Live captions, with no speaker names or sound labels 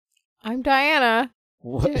I'm Diana.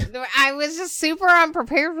 What? Dude, I was just super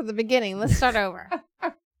unprepared for the beginning. Let's start over.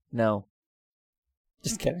 No.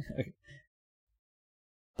 Just kidding. Okay.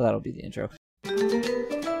 But that'll be the intro.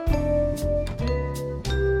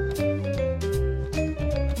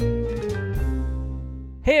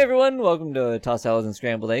 Hey everyone, welcome to Tossed Salads and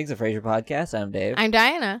Scrambled Eggs, a Frasier podcast. I'm Dave. I'm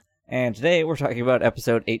Diana. And today we're talking about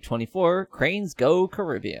episode 824, Cranes Go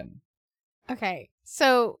Caribbean. Okay,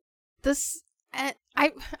 so this...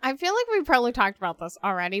 I feel like we probably talked about this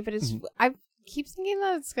already, but it's I keep thinking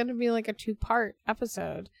that it's going to be like a 2-part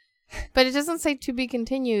episode. But it doesn't say to be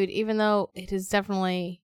continued, even though it is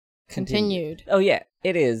definitely continued. Oh yeah,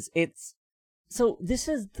 it is. So this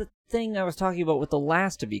is the thing I was talking about with the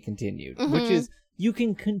last to be continued, which is you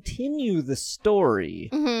can continue the story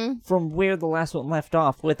from where the last one left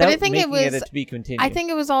off without making it a to be continued. I think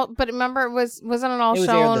it was all, but remember, wasn't it all it was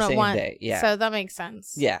shown the at same once? day, yeah. So that makes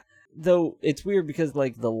sense. Yeah. Though it's weird because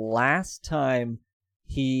like the last time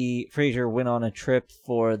Frasier went on a trip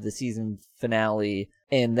for the season finale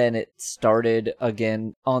and then it started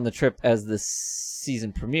again on the trip as the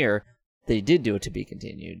season premiere, they did do it to be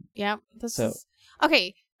continued. Yep.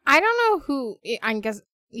 Okay. I don't know who, I guess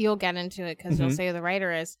you'll get into it because you'll say who the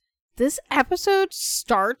writer is. This episode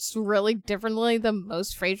starts really differently than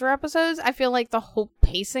most Frasier episodes. I feel like the whole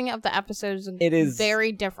pacing of the episodes is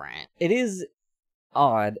very different. It is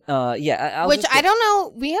odd. Yeah. I don't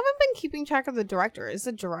know. We haven't been keeping track of the director. Is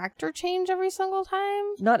the director change every single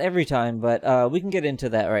time? Not every time, but we can get into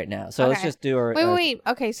that right now. So let's just do our... Wait.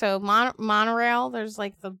 Okay, so monorail, there's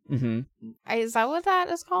like the... Is that what that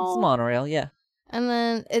is called? It's monorail, yeah. And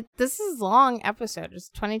then this is a long episode. It's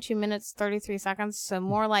 22 minutes, 33 seconds. So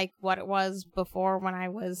more like what it was before when I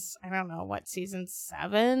was, I don't know, what, season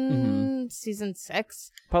 7? Season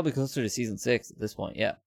 6? Probably closer to season 6 at this point,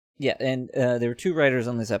 yeah. Yeah, and there were 2 writers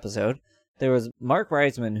on this episode. There was Mark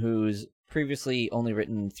Reisman, who's previously only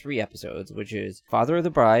written 3 episodes, which is Father of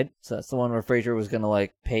the Bride. So that's the one where Frasier was going to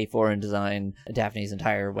like pay for and design Daphne's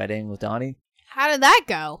entire wedding with Donnie. How did that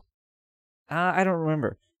go? I don't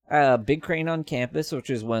remember. Big Crane on Campus,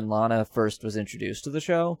 which is when Lana first was introduced to the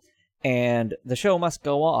show. And The Show Must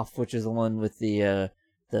Go Off, which is the one with the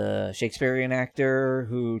Shakespearean actor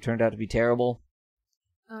who turned out to be terrible.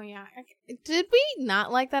 Oh, yeah. Did we not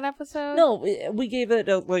like that episode? No, we gave it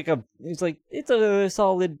it's a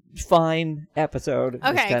solid, fine episode.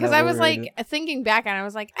 Okay, because I was like, thinking back and I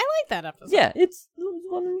was like, I like that episode. Yeah, it's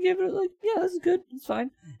one we gave it like, yeah, this is good, it's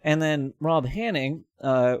fine. And then Rob Hanning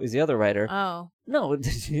was the other writer. Oh. No,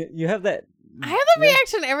 you have that. I have that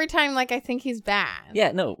reaction every time, like, I think he's bad.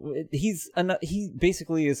 Yeah, no, he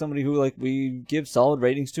basically is somebody who, like, we give solid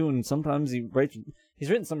ratings to, and sometimes he's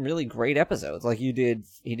written some really great episodes. Like he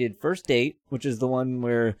did First Date, which is the one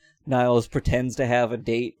where Niles pretends to have a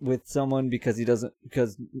date with someone because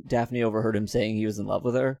Daphne overheard him saying he was in love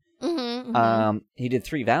with her. He did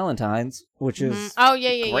 3 Valentines, which is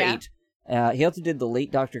great. Yeah. He also did The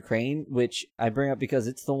Late Dr. Crane, which I bring up because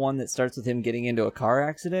it's the one that starts with him getting into a car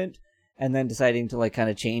accident and then deciding to like kind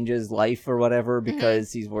of change his life or whatever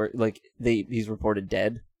because he's reported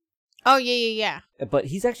dead. Oh, yeah. But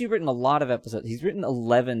he's actually written a lot of episodes. He's written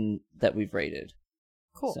 11 that we've rated.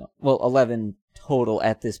 Cool. So, 11 total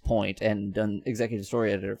at this point and done executive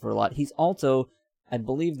story editor for a lot. He's also, I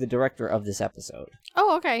believe, the director of this episode.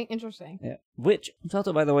 Oh, okay. Interesting. Yeah. Which,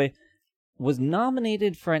 also, by the way, was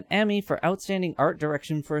nominated for an Emmy for Outstanding Art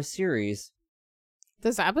Direction for a Series.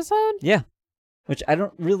 This episode? Yeah. Which I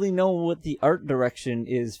don't really know what the art direction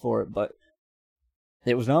is for it, but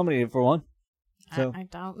it was nominated for one. So, I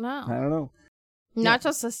don't know. I don't know. Not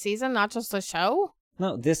just the season, not just the show?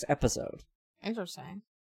 No, this episode. Interesting.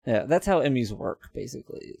 Yeah, that's how Emmys work,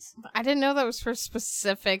 basically. I didn't know that was for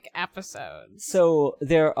specific episodes. So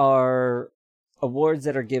there are awards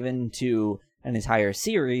that are given to an entire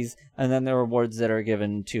series, and then there are awards that are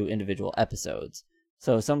given to individual episodes.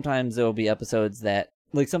 So sometimes there will be episodes that,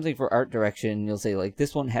 like something for art direction, you'll say, like,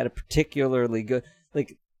 this one had a particularly good...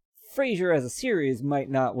 Like, Frasier as a series might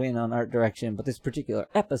not win on art direction, but this particular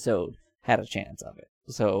episode had a chance of it.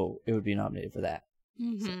 So it would be nominated for that.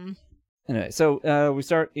 So, anyway, so we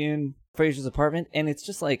start in Frasier's apartment, and it's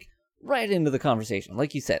just like right into the conversation.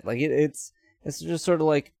 Like you said, like it's just sort of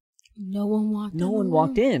like no one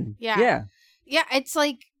walked in. Yeah. Yeah, it's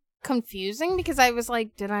like confusing because I was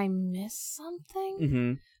like, did I miss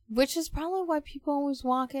something? Which is probably why people always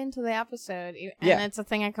walk into the episode. And it's a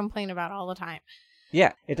thing I complain about all the time.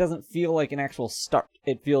 Yeah, it doesn't feel like an actual start.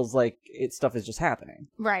 It feels like stuff is just happening.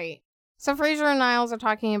 Right. So Frasier and Niles are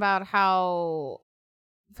talking about how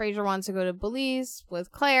Frasier wants to go to Belize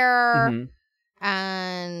with Claire.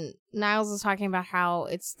 And Niles is talking about how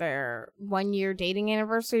it's their 1 year dating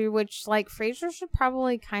anniversary, which, like, Frasier should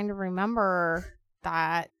probably kind of remember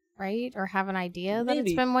that, right? Or have an idea that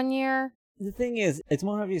it's been 1 year. The thing is, it's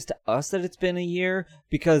more obvious to us that it's been a year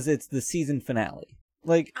because it's the season finale.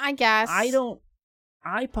 Like, I guess.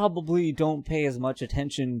 I probably don't pay as much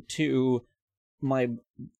attention to my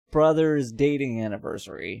brother's dating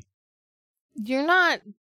anniversary. You're not...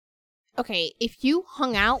 Okay, if you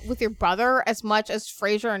hung out with your brother as much as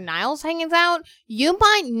Frasier and Niles hanging out, you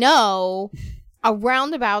might know a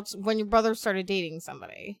roundabouts when your brother started dating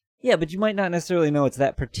somebody. Yeah, but you might not necessarily know it's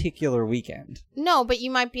that particular weekend. No, but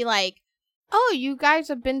you might be like, oh, you guys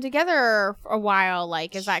have been together for a while.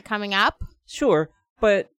 Like, is that coming up? Sure,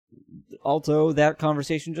 but also that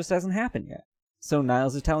conversation just hasn't happened yet. So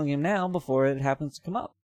Niles is telling him now before it happens to come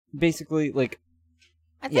up. Basically, like...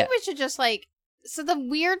 I think we should just, like... So the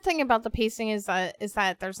weird thing about the pacing is that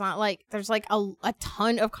there's not like there's like a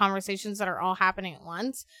ton of conversations that are all happening at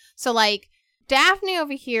once. So like Daphne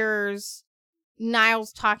overhears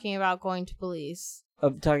Niles talking about going to Belize.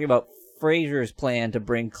 Talking about Frasier's plan to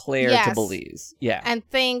bring Claire to Belize. Yeah. And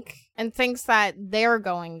thinks that they're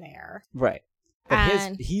going there. Right.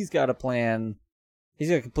 But he's got a plan. He's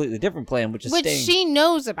got a completely different plan, which she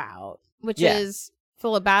knows about, which is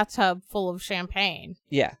fill a bathtub full of champagne.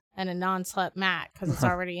 Yeah. And a non-slip mat because it's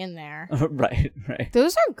already in there. Right.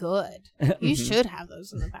 Those are good. You should have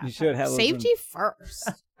those in the bathtub. You should have those safety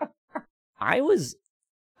first.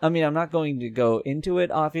 I'm not going to go into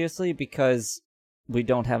it, obviously, because we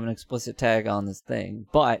don't have an explicit tag on this thing.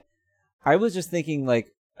 But I was just thinking,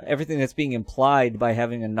 like, everything that's being implied by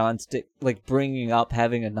having a non-stick, like, bringing up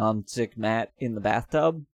having a non-stick mat in the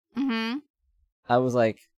bathtub. Mm-hmm. I was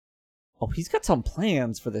like, oh, he's got some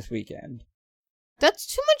plans for this weekend. That's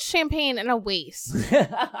too much champagne and a waste.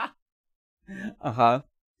 Uh-huh.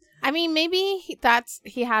 I mean, maybe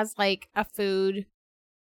he has, like, a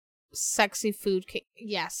sexy food.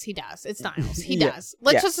 Yes, he does. It's Niles. He does.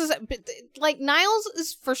 Let's just, like, Niles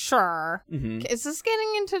is for sure. Mm-hmm. Is this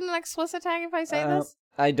getting into an explicit tag if I say this?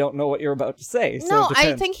 I don't know what you're about to say. So no,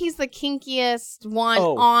 I think he's the kinkiest one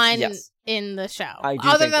in the show.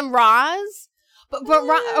 Other than Roz. But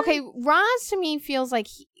Roz to me feels like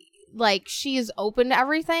she is open to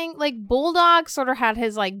everything. Like, Bulldog sort of had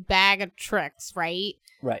his, like, bag of tricks, right?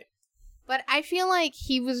 Right. But I feel like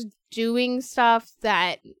he was doing stuff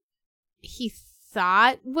that he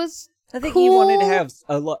thought was I think cool. He wanted to have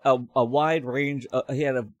a wide range. He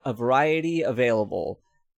had a variety available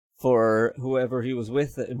for whoever he was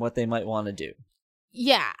with and what they might want to do.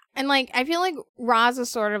 Yeah. And, like, I feel like Roz is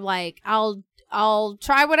sort of like, I'll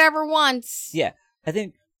try whatever once. Yeah. I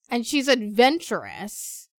think... And she's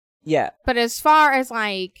adventurous. Yeah. But as far as,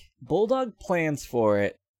 like... Bulldog plans for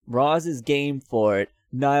it. Roz is game for it.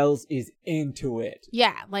 Niles is into it.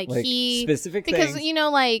 Yeah, like he... Specific because, things. you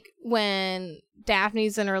know, like, when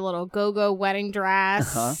Daphne's in her little go-go wedding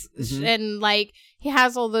dress, Mm-hmm. and, like, he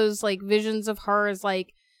has all those, like, visions of her as,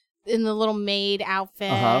 like, in the little maid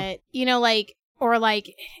outfit, you know, like... Or,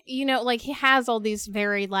 like, you know, like, he has all these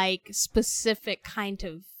very, like, specific kind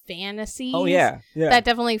of fantasies. Oh, yeah. That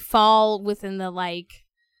definitely fall within the, like...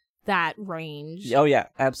 that range. Oh yeah,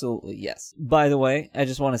 absolutely, yes. By the way, I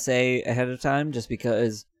just want to say ahead of time, just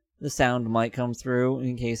because the sound might come through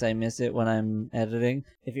in case I miss it when I'm editing.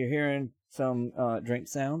 If you're hearing some drink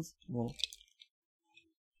sounds,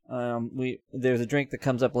 there's a drink that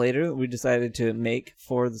comes up later that we decided to make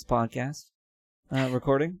for this podcast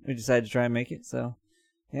recording. We decided to try and make it, so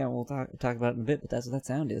yeah, we'll talk about it in a bit. But that's what that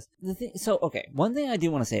sound is. One thing I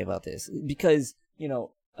do want to say about this, because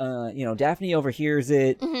Daphne overhears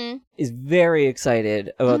it, is very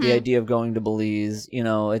excited about the idea of going to Belize. You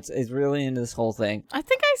know, it's really into this whole thing. I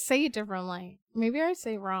think I say it differently. Maybe I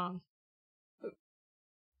say it wrong.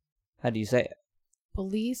 How do you say it?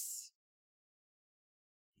 Belize.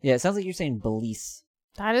 Yeah, it sounds like you're saying Belize.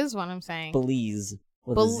 That is what I'm saying. Belize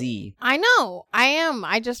with a Z. I know. I am.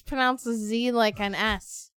 I just pronounce the Z like an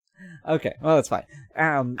S. Okay, well, that's fine.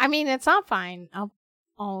 I mean, it's not fine.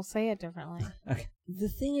 I'll say it differently. Okay. The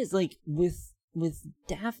thing is, like, with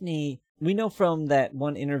Daphne, we know from that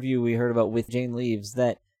one interview we heard about with Jane Leeves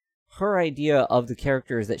that her idea of the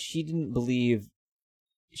character is that she didn't believe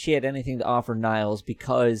she had anything to offer Niles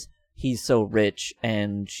because he's so rich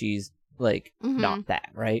and she's, like, not that,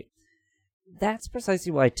 right? That's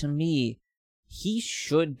precisely why, to me, he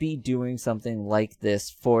should be doing something like this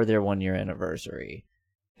for their 1 year anniversary.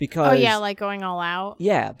 Because... Oh, yeah, like going all out?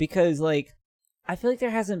 Yeah, because, like, I feel like there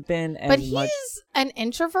hasn't been as much... But he's an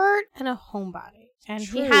introvert and a homebody. And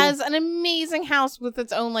True. he has an amazing house with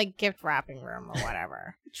its own, like, gift wrapping room or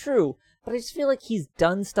whatever. True, but I just feel like he's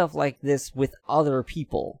done stuff like this with other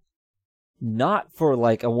people. Not for,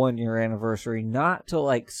 like, a 1-year anniversary, not to,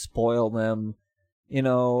 like, spoil them, you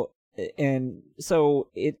know, and so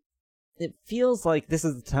it feels like this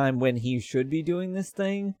is the time when he should be doing this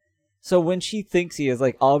thing. So when she thinks he is,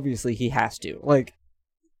 like, obviously he has to. Like,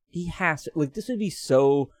 he has to. Like, this would be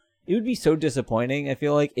so... It would be so disappointing, I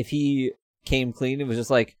feel like, if he came clean. It was just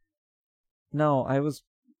like, no, I was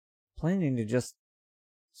planning to just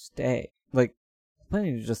stay. Like,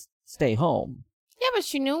 planning to just stay home. Yeah, but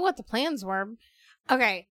she knew what the plans were.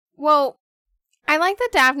 Okay, well, I like that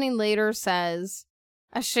Daphne later says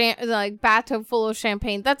like bathtub full of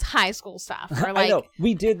champagne. That's high school stuff. Or like, I know.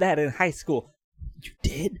 We did that in high school. You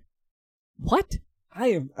did? What?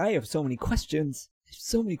 I have so many questions.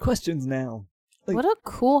 So many questions now. Like, what a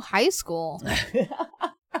cool high school.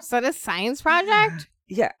 Is that a science project?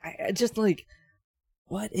 Yeah, I just like,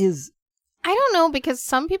 what is... I don't know, because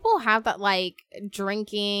some people have that, like,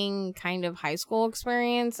 drinking kind of high school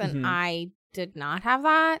experience, and I did not have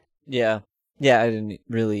that. Yeah. Yeah, I didn't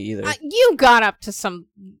really either. You got up to some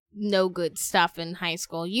no good stuff in high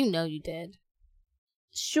school. You know you did.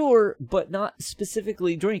 Sure, but not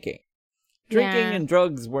specifically drinking. Drinking and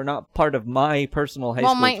drugs were not part of my personal high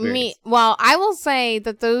school experience. Well, I will say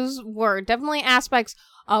that those were definitely aspects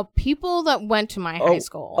of people that went to my high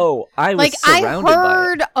school. Oh, I was surrounded by it. I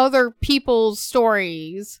heard other people's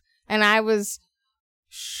stories, and I was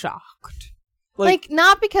shocked. Like,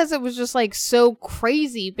 not because it was just, like, so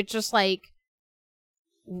crazy, but just, like,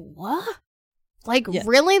 what? Like,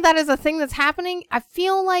 really? That is a thing that's happening? I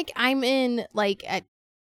feel like I'm in, like, a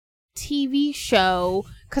TV show,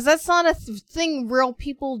 because that's not a thing real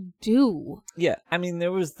people do. Yeah, I mean,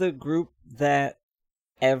 there was the group that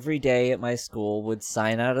every day at my school would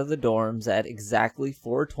sign out of the dorms at exactly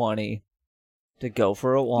 4:20 to go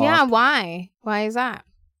for a walk. Yeah, why? Why is that?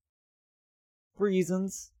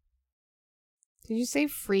 Reasons. Did you say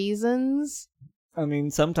reasons? I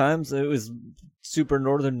mean, sometimes it was super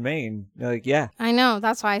northern Maine. Like, yeah. I know,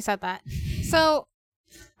 that's why I said that. So,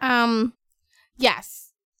 yes.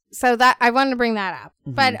 So that I wanted to bring that up.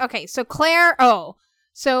 But okay, so Claire,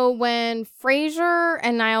 so when Frasier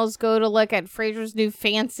and Niles go to look at Frasier's new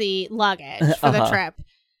fancy luggage for the trip,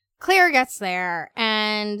 Claire gets there,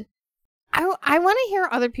 and I want to hear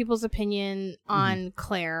other people's opinion on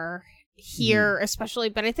Claire here, especially,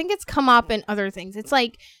 but I think it's come up in other things. It's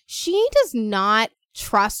like, she does not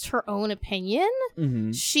trust her own opinion.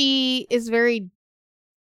 She is very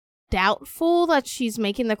doubtful that she's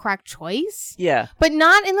making the correct choice. Yeah. But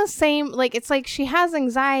not in the same, like, it's like she has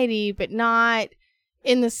anxiety, but not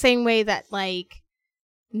in the same way that, like,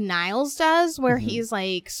 Niles does, where he's,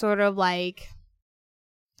 like, sort of, like,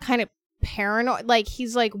 kind of paranoid. Like,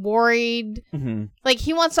 he's, like, worried. Like,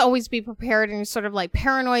 he wants to always be prepared, and he's sort of, like,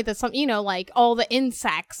 paranoid that some, you know, like, all the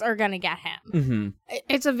insects are gonna get him.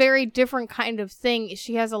 It's a very different kind of thing.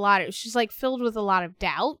 She has she's, like, filled with a lot of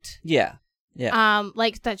doubt. Yeah. Yeah.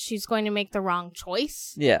 Like that she's going to make the wrong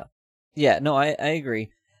choice. Yeah. Yeah. No, I agree.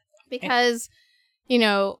 Because, you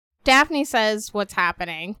know, Daphne says what's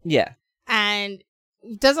happening. Yeah. And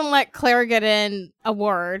doesn't let Claire get in a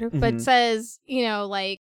word, but says, you know,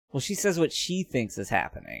 like... Well, she says what she thinks is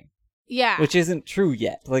happening. Yeah. Which isn't true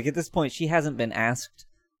yet. Like, at this point, she hasn't been asked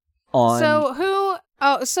on...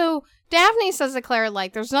 So Daphne says to Claire,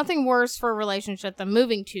 like, there's nothing worse for a relationship than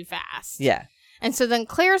moving too fast. Yeah. And so then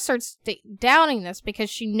Claire starts doubting this because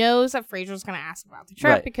she knows that Frasier's going to ask about the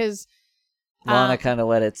trip because... Lana kind of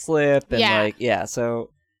let it slip and so,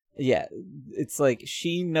 yeah, it's like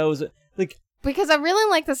she knows... Like, because I really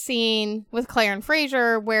like the scene with Claire and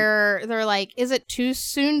Frasier where they're like, is it too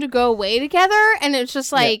soon to go away together? And it's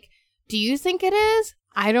just like, do you think it is?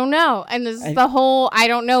 I don't know. And there's the whole I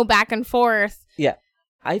don't know back and forth. Yeah.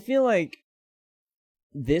 I feel like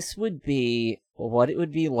this would be what it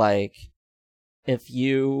would be like if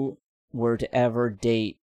you were to ever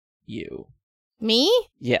date you. Me?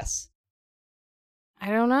 Yes. I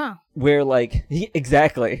don't know. Where, like,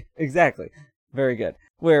 exactly. Very good.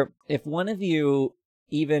 Where if one of you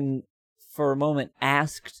even for a moment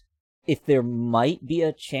asked if there might be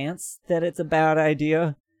a chance that it's a bad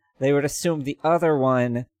idea, they would assume the other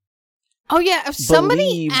one... Oh, yeah. If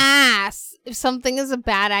somebody asks if something is a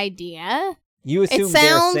bad idea... You assume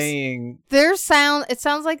they're saying... It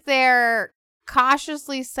sounds like they're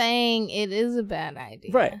cautiously saying it is a bad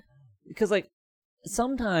idea. Right. Because, like,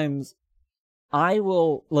 sometimes I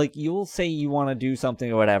will, like, you'll say you want to do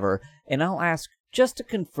something or whatever, and I'll ask just to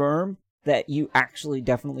confirm that you actually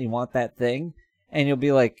definitely want that thing, and you'll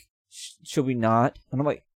be like, should we not? And I'm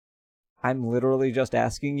like, I'm literally just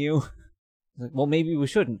asking you. Like, well, maybe we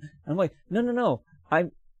shouldn't. I'm like, no.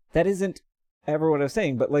 That isn't ever what I was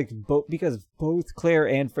saying. But like, because both Claire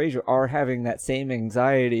and Frasier are having that same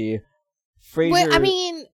anxiety. Frasier. Wait, I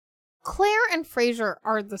mean, Claire and Frasier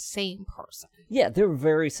are the same person. Yeah, they're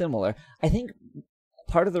very similar. I think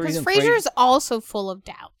part of the reason Frasier's also full of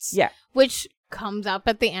doubts. Yeah, which comes up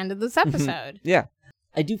at the end of this episode. Yeah.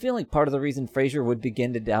 I do feel like part of the reason Frasier would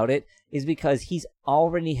begin to doubt it is because he's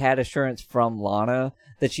already had assurance from Lana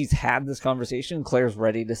that she's had this conversation. Claire's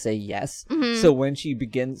ready to say yes. Mm-hmm. So when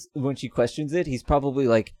she questions it, he's probably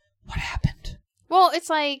like, what happened? Well, it's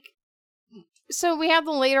like, so we have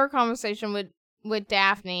the later conversation with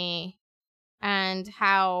Daphne and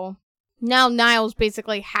how now Niles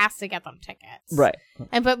basically has to get them tickets. Right.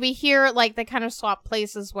 But we hear like they kind of swap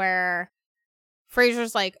places where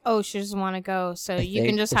Frasier's like, oh, she doesn't want to go, so you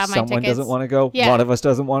can just have my tickets. Someone doesn't want to go. Yeah. One of us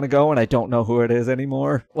doesn't want to go, and I don't know who it is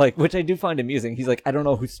anymore. Like, which I do find amusing. He's like, I don't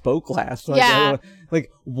know who spoke last. Like, yeah.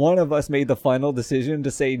 Like, one of us made the final decision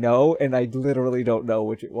to say no, and I literally don't know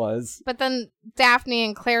which it was. But then Daphne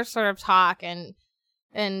and Claire sort of talk, and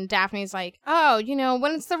Daphne's like, oh,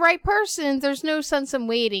 when it's the right person, there's no sense in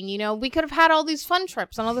waiting. We could have had all these fun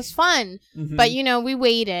trips and all this fun, but, we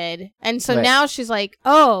waited. And so now she's like,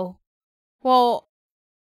 oh, well,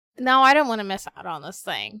 now I don't want to miss out on this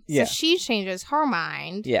thing. So she changes her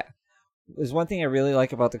mind. Yeah. There's one thing I really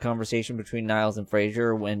like about the conversation between Niles and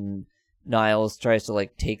Frasier when Niles tries to,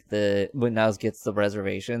 like, when Niles gets the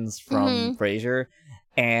reservations from Frasier,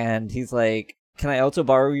 and he's like, can I also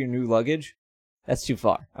borrow your new luggage? That's too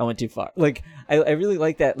far. I went too far. Like, I really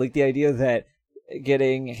like that. Like, the idea that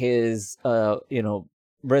getting his,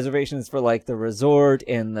 reservations for, like, the resort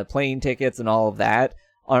and the plane tickets and all of that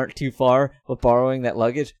aren't too far, but borrowing that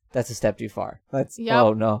luggage, that's a step too far. That's,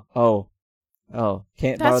 oh, no. Oh,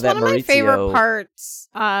 can't borrow that Maurizio. That's one of my favorite parts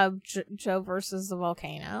of Joe versus the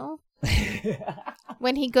Volcano.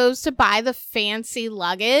 When he goes to buy the fancy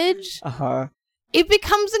luggage. Uh-huh. It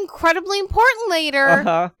becomes incredibly important later.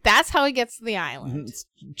 Uh-huh. That's how he gets to the island. It's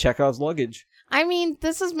Chekhov's luggage. I mean,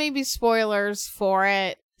 this is maybe spoilers for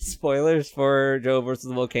it. Spoilers for Joe versus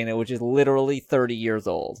the Volcano, which is literally 30 years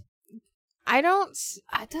old.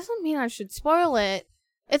 It doesn't mean I should spoil it.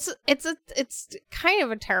 It's kind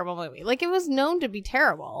of a terrible movie. Like, it was known to be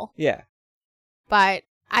terrible. Yeah. But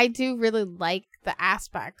I do really like the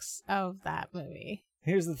aspects of that movie.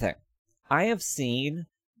 Here's the thing. I have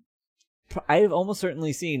almost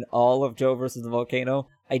certainly seen all of Joe versus the Volcano.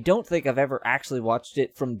 I don't think I've ever actually watched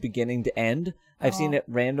it from beginning to end. I've seen it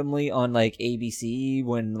randomly on, like, ABC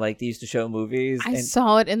when, like, they used to show movies. I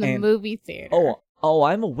saw it in the movie theater. Oh,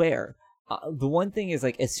 I'm aware. The one thing is,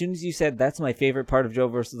 like, as soon as you said that's my favorite part of Joe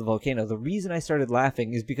versus the Volcano, the reason I started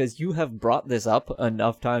laughing is because you have brought this up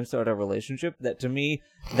enough times throughout our relationship that, to me,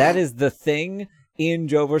 that is the thing in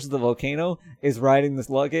Joe versus the Volcano, is riding this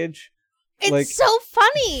luggage. It's so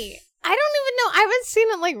funny. I don't even know. I haven't seen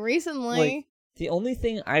it, like, recently. Like, the only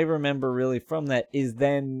thing I remember really from that is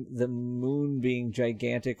then the moon being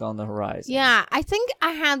gigantic on the horizon. Yeah, I think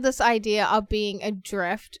I had this idea of being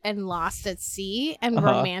adrift and lost at sea and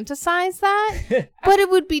romanticize that, but it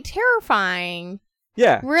would be terrifying.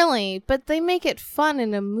 Yeah. Really, but they make it fun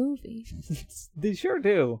in a movie. They sure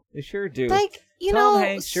do. Like, Tom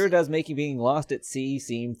Hanks sure does make being lost at sea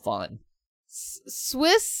seem fun.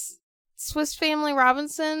 Swiss Family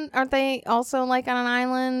Robinson, aren't they also, like, on an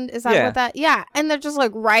island? Is that what that? Yeah, and they're just,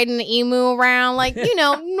 like, riding an emu around, like,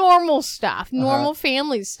 normal stuff, normal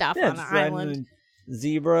family stuff on an island.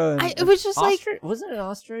 Zebra. And it was just ostrich? Was it an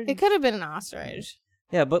ostrich? It could have been an ostrich.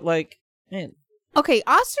 Yeah, but, like, man. Okay,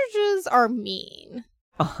 ostriches are mean.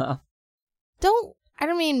 Uh-huh. I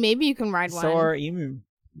don't mean, maybe you can ride one. So are emu.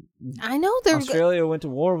 I know there's Australia went to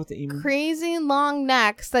war with the emu. Crazy long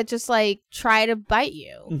necks that just, like, try to bite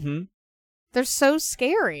you. Mm-hmm. They're so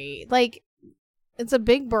scary. Like, it's a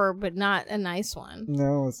big bird, but not a nice one.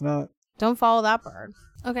 No, it's not. Don't follow that bird.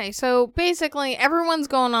 Okay, so basically, everyone's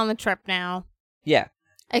going on the trip now. Yeah.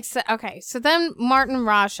 So then Martin and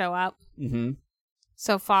Roz show up. Mm-hmm.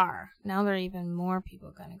 So far. Now there are even more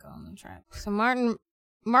people going to go on the trip. So Martin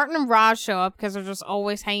and Roz show up because they're just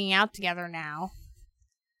always hanging out together now.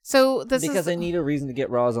 So because they need a reason to get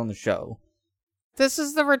Roz on the show. This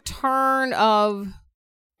is the return of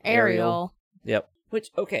Ariel. Yep.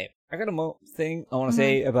 Which, okay, I got a thing I want to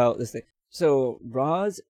say about this thing. So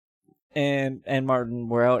Roz and Martin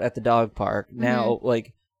were out at the dog park. Now,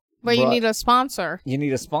 like... But you need a sponsor. You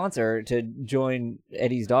need a sponsor to join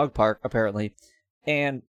Eddie's dog park, apparently.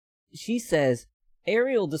 And she says,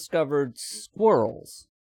 Ariel discovered squirrels.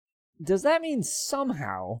 Does that mean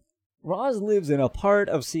somehow Roz lives in a part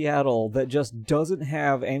of Seattle that just doesn't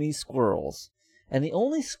have any squirrels. And the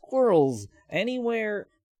only squirrels anywhere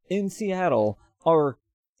in Seattle are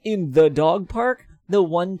in the dog park, the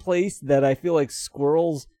one place that I feel like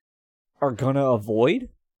squirrels are gonna avoid.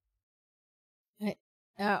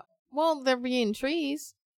 Well, they're being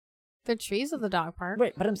trees. They're trees at the dog park.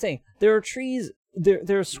 Right, but I'm saying there are trees,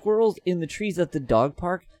 there are squirrels in the trees at the dog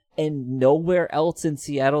park and nowhere else in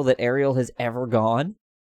Seattle that Ariel has ever gone.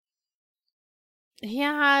 He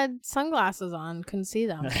had sunglasses on, couldn't see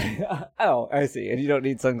them. Oh, I see. And you don't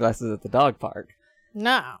need sunglasses at the dog park.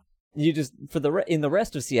 No. You just in the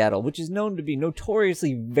rest of Seattle, which is known to be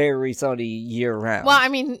notoriously very sunny year round. Well, I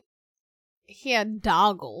mean, he had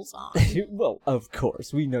doggles on. Well, of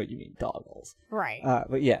course, we know you mean doggles. Right.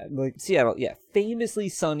 But yeah, like Seattle, yeah, famously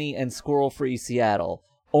sunny and squirrel-free Seattle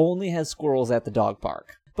only has squirrels at the dog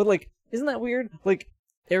park. But like, isn't that weird? Like,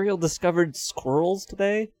 Ariel discovered squirrels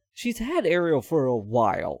today. She's had Ariel for a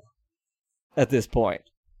while at this point,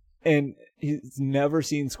 and he's never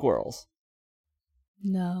seen squirrels.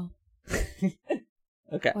 No.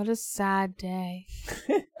 Okay. What a sad day.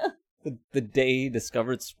 The day he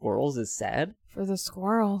discovered squirrels is sad? For the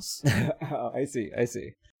squirrels. Oh, I see.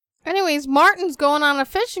 Anyways, Martin's going on a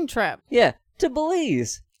fishing trip. Yeah, to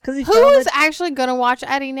Belize. Who is actually going to watch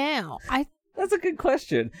Eddie now? That's a good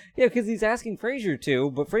question. Yeah, because he's asking Frasier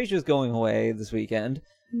to, but Frasier's going away this weekend.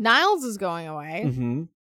 Niles is going away. Mm-hmm.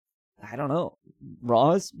 I don't know.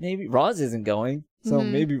 Roz, maybe? Roz isn't going, so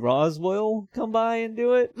maybe Roz will come by and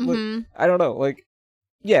do it. Mm-hmm. Like, I don't know. Like,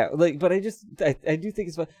 yeah, like, but I do think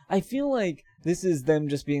it's fun. I feel like this is them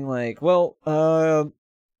just being like, well,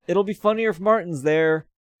 it'll be funnier if Martin's there.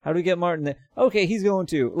 How do we get Martin there? Okay, he's going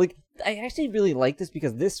too. Like, I actually really like this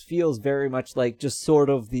because this feels very much like just sort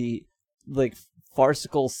of the, like,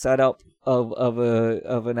 farcical setup of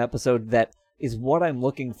an episode that is what I'm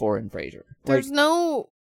looking for in Frasier. There's none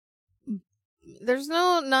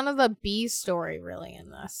of the B story really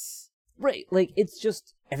in this. Right, like, it's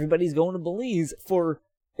just everybody's going to Belize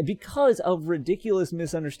because of ridiculous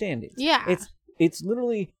misunderstandings. Yeah. It's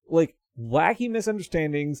literally like wacky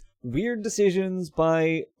misunderstandings, weird decisions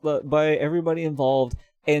by everybody involved,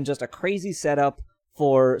 and just a crazy setup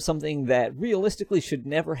for something that realistically should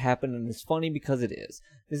never happen, and is funny because it is.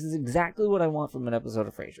 This is exactly what I want from an episode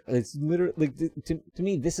of Frasier. It's literally, like, to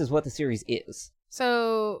me, this is what the series is.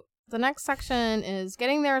 So the next section is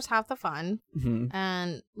getting there is half the fun. Mm-hmm.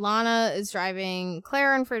 And Lana is driving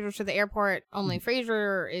Claire and Frasier to the airport, only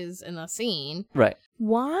Frasier is in the scene. Right.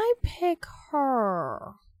 Why pick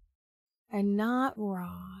her and not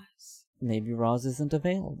Roz? Maybe Roz isn't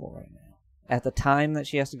available right now. At the time that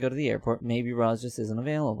she has to go to the airport, maybe Roz just isn't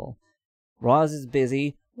available. Roz is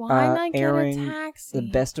busy Why not get airing a taxi? the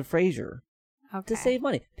best of Frasier to save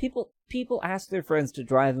money. People ask their friends to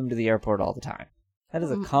drive them to the airport all the time. That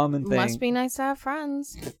is a common thing. Must be nice to have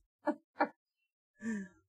friends.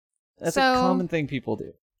 That's a common thing people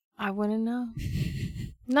do. I wouldn't know.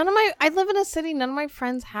 I live in a city, none of my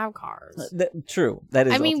friends have cars. True. That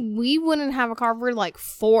is. I mean, we wouldn't have a car. We're like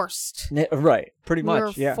forced. Right. Pretty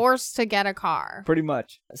much. We were forced to get a car. Pretty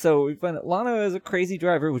much. So we find that Lana is a crazy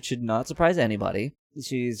driver, which should not surprise anybody.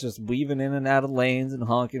 She's just weaving in and out of lanes and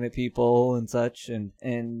honking at people and such,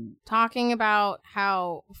 and talking about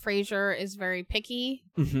how Frasier is very picky.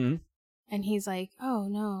 Mm-hmm. And he's like, oh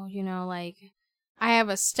no, like, I have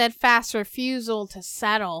a steadfast refusal to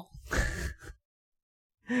settle.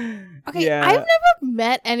 Okay, yeah. I've never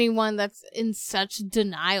met anyone that's in such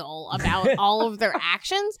denial about all of their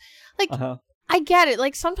actions. Like, I get it.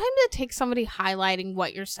 Like, sometimes it takes somebody highlighting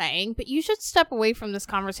what you're saying, but you should step away from this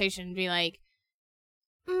conversation and be like,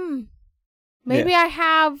 maybe I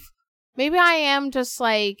am just,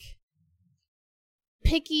 like,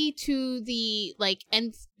 picky to the, like,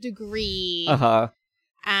 nth degree.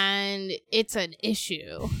 And it's an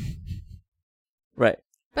issue. Right.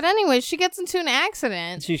 But anyway, she gets into an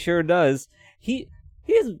accident. She sure does. He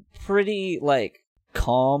is pretty, like,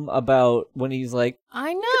 calm about when he's like,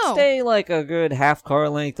 I know. Stay, like, a good half car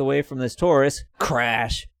length away from this Taurus.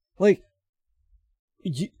 Crash. Like,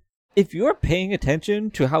 if you're paying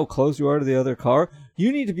attention to how close you are to the other car,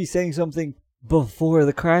 you need to be saying something before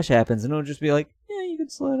the crash happens, and don't just be like, yeah, you can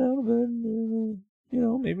slow down a bit,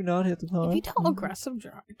 maybe not hit the car. If you tell aggressive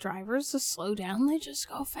drivers to slow down, they just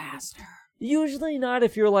go faster. Usually not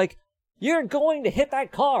if you're like, you're going to hit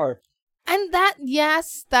that car. And that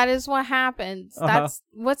is what happens. That's,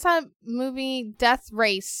 what's that movie? Death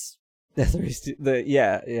Race. Death Race,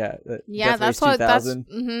 yeah, Death that's Race what 2000.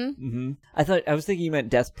 That's, I was thinking you meant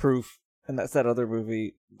Death Proof, and that's that other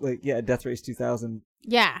movie. Like, yeah, Death Race 2000.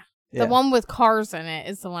 Yeah. The one with cars in it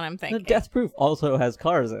is the one I'm thinking. Death Proof also has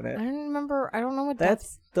cars in it. I don't remember. I don't know what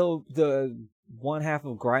that's the one half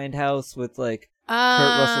of Grindhouse with like Kurt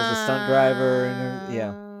Russell's the stunt driver and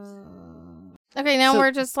Okay, now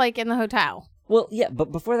we're just like in the hotel. Well, yeah,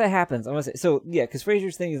 but before that happens, I want to say, so yeah, because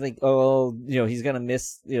Frasier's thing is like, oh, he's gonna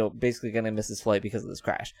miss, basically gonna miss his flight because of this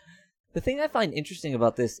crash. The thing I find interesting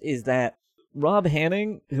about this is that Rob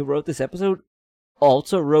Hanning, who wrote this episode,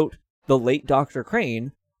 also wrote The Late Dr.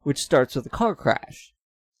 Crane, which starts with a car crash.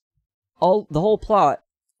 The whole plot.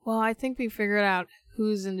 Well, I think we figured out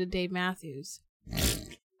who's into Dave Matthews.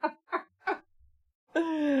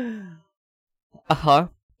 Uh-huh.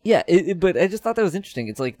 Yeah, but I just thought that was interesting.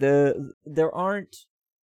 It's like there's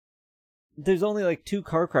only like 2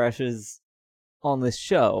 car crashes on this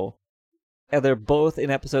show, and they're both in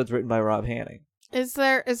episodes written by Rob Hanning. Is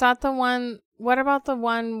that the one? What about the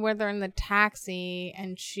one where they're in the taxi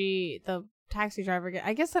and the taxi driver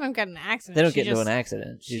I guess they don't get in an accident. They don't get into an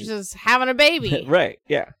accident. She's just having a baby. Right,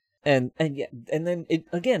 yeah. And then it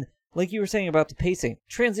again, like you were saying about the pacing,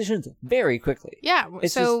 transitions very quickly. Yeah,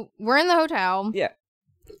 we're in the hotel. Yeah.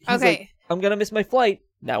 He's like, I'm going to miss my flight.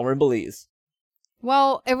 Now we're in Belize.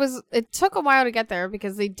 Well, it took a while to get there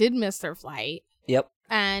because they did miss their flight. Yep.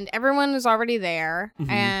 And everyone was already there. Mm-hmm.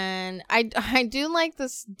 And I do like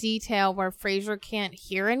this detail where Frasier can't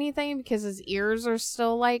hear anything because his ears are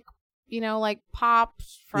still like, popped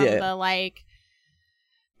from the like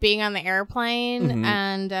being on the airplane. Mm-hmm.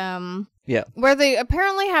 And yeah, where they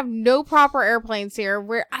apparently have no proper airplanes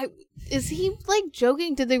here. Is he like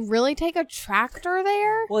joking? Did they really take a tractor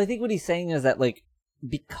there? Well, I think what he's saying is that like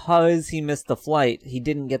because he missed the flight, he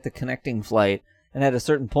didn't get the connecting flight. And at a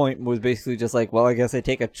certain point was basically just like, well, I guess I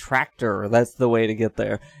take a tractor. That's the way to get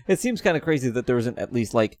there. It seems kind of crazy that there isn't at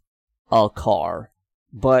least like a car.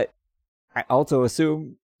 But I also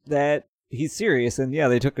assume that he's serious. And yeah,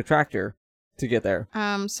 they took a tractor to get there.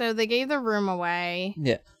 So they gave the room away.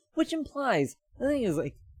 Yeah. Which implies, the thing is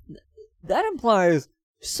like, that implies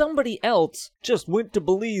somebody else just went to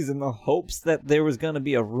Belize in the hopes that there was going to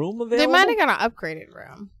be a room available. They might have got an upgraded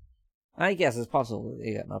room. I guess it's possible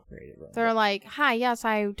they got an upgraded room. They're like, hi, yes,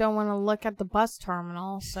 I don't want to look at the bus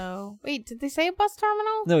terminal, so... Wait, did they say a bus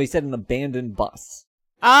terminal? No, he said an abandoned bus.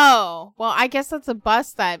 Oh, well, I guess that's a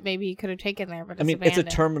bus that maybe he could have taken there, but it's abandoned. It's a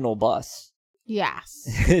terminal bus. Yes.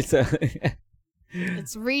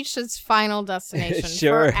 It's reached its final destination. It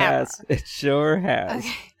sure forever. has. It sure has.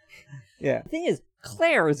 Okay. Yeah. The thing is,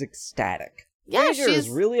 Claire is ecstatic. Yeah, Frasier is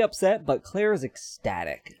really upset, but Claire is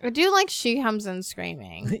ecstatic. I do like she comes in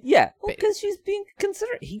screaming. Yeah, because she's being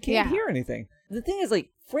considerate. He can't hear anything. The thing is, like,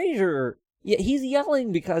 Frasier, yeah, he's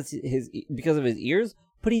yelling because of his ears,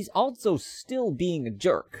 but he's also still being a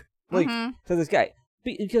jerk, like, to this guy.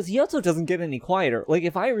 Because he also doesn't get any quieter. Like,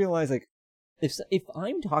 if I realize, like, if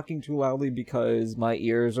I'm talking too loudly because my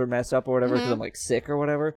ears are messed up or whatever, because I'm like sick or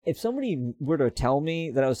whatever, if somebody were to tell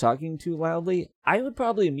me that I was talking too loudly, I would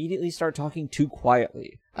probably immediately start talking too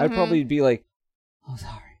quietly. I'd probably be like, "Oh,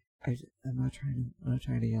 sorry, I'm not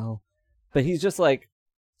trying to yell," but he's just like,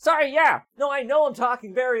 "Sorry, yeah, no, I know I'm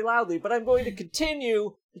talking very loudly, but I'm going to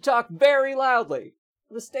continue to talk very loudly.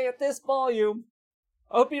 I'm gonna stay at this volume.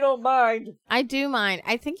 I hope you don't mind." I do mind.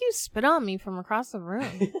 I think you spit on me from across the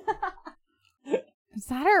room. Is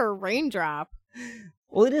that a raindrop?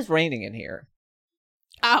 Well, it is raining in here.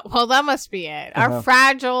 Oh, well, that must be it. Our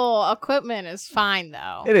fragile equipment is fine,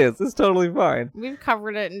 though. It is. It's totally fine. We've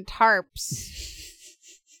covered it in tarps.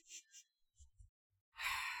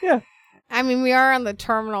 Yeah. I mean, we are on the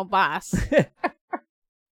terminal bus.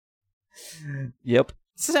 Yep.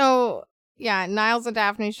 So, yeah, Niles and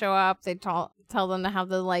Daphne show up. They tell them to have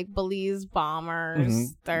the, like, Belize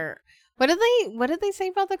bombers. What did they say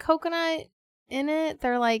about the coconut in it?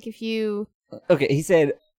 They're like, if you... Okay,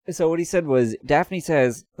 so what he said was, Daphne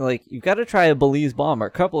says, like, you've got to try a Belize bomber,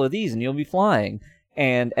 a couple of these and you'll be flying.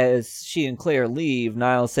 And as she and Claire leave,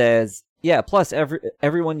 Niles says, yeah, plus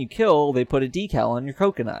everyone you kill, they put a decal on your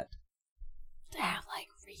coconut. They have, like,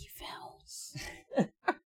 refills.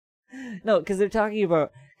 No, because they're talking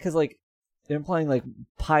about, like, they're implying, like,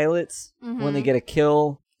 pilots, when they get a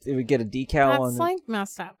kill, they would get a decal on. That's, like,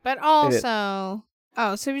 messed up. But also...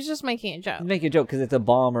 Oh, so he was just making a joke. Make a joke because it's a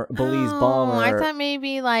bomber, Belize bomber. I thought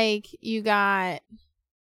maybe like you got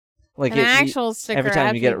like an actual sticker every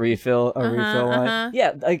time you get a refill line.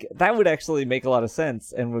 Yeah, like that would actually make a lot of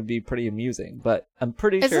sense and would be pretty amusing. But I'm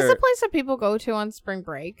pretty sure. Is this a place that people go to on spring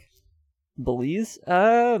break? Belize?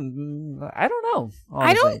 I don't know.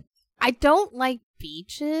 Honestly. I don't like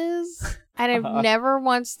beaches, and I've never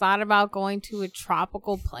once thought about going to a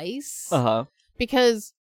tropical place.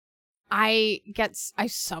 Because I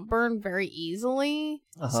sunburn very easily.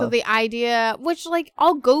 Uh-huh. So the idea, which like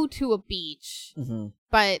I'll go to a beach, Mm-hmm.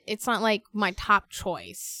 but it's not like my top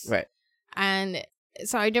choice. Right. And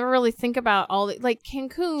so I never really think about all the, like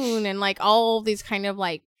Cancun and like all these kind of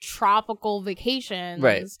like tropical vacations.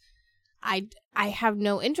 Right. I have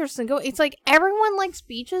no interest in going. It's like everyone likes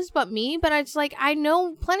beaches but me, but it's like I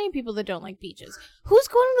know plenty of people that don't like beaches. Who's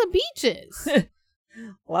going to the beaches?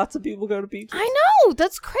 Lots of people go to beaches. I know,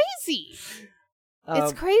 that's crazy.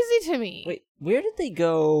 It's crazy to me. Wait, where did they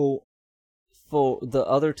go for the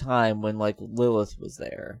other time when like Lilith was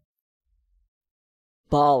there?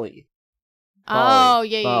 Bali. Oh,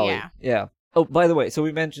 yeah, Bali. yeah. Yeah. Oh, by the way, so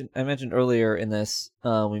I mentioned earlier in this, we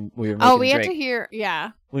were making We a had drink. to hear,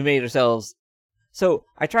 yeah. We made ourselves. So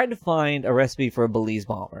I tried to find a recipe for a Belize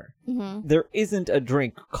bomber. Mm-hmm. There isn't a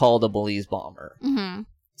drink called a Belize bomber. Mm-hmm.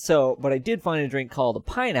 So, but I did find a drink called a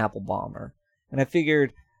pineapple bomber, and I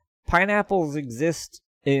figured pineapples exist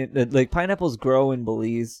like pineapples grow in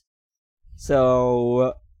Belize,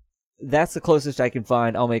 so that's the closest I can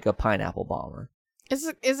find. I'll make a pineapple bomber. Is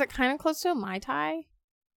it kind of close to a Mai Tai?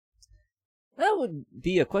 That would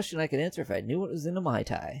be a question I could answer if I knew what was in a Mai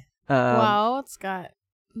Tai. Well, it's got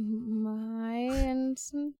Mai and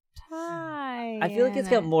some Thai. I feel like it's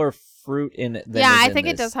got more fruit in it than Yeah, is I think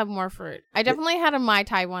in it does have more fruit. I definitely had a Mai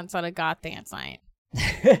Tai once at a goth dance night.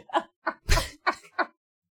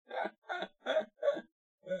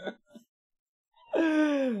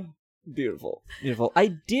 Beautiful. Beautiful. I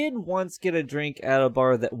did once get a drink at a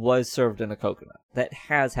bar that was served in a coconut. That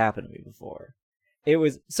has happened to me before.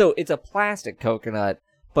 It's a plastic coconut,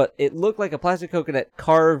 but it looked like a plastic coconut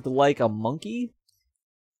carved like a monkey.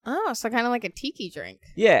 Oh, so kind of like a tiki drink.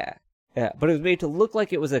 Yeah. Yeah, but it was made to look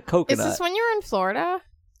like it was a coconut. Is this when you were in Florida?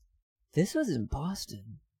 This was in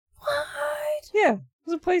Boston. What? Yeah, it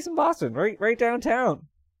was a place in Boston, right downtown.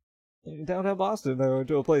 In downtown Boston, I went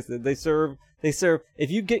to a place that they serve,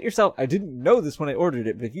 if you get yourself, I didn't know this when I ordered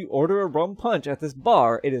it, but if you order a rum punch at this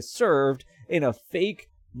bar, it is served in a fake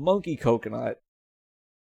monkey coconut.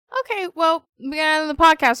 Okay, well, we got on the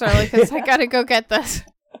podcast early because I gotta go get this.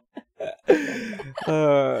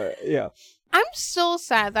 Yeah. I'm still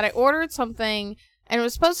sad that I ordered something and it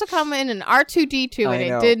was supposed to come in an R2-D2 and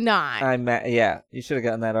know. it did not. Yeah, you should have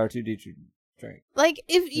gotten that R2-D2 drink. Like,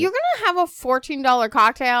 if you're gonna have a $14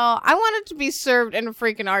 cocktail, I want it to be served in a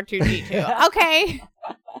freaking R2-D2. Okay.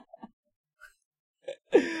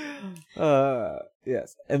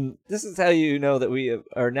 Yes, and this is how you know that we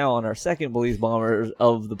are now on our second Belize Bombers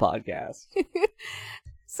of the podcast.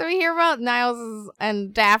 So we hear about Niles'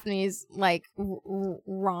 and Daphne's, like,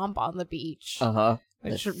 romp on the beach. Uh-huh.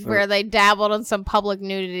 Where they dabbled in some public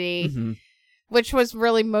nudity, Mm-hmm. which was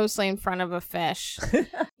really mostly in front of a fish.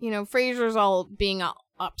 You know, Fraser's all being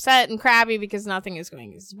upset and crabby because nothing is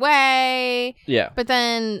going his way. Yeah. But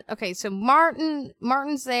then, okay, so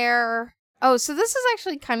Martin's there. Oh, so this is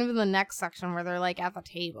actually kind of in the next section where they're like at the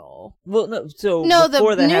table. Well, no, so no, the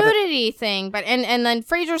before that nudity thing, but and then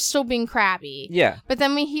Fraser's still being crabby. Yeah. But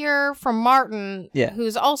then we hear from Martin, Yeah.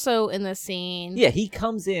 who's also in the scene. Yeah, he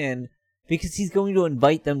comes in because he's going to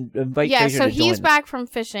invite Yeah, Fraser so to he's join. back from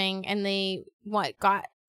fishing, and they got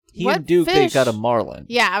He what and Duke, they fish? got a marlin.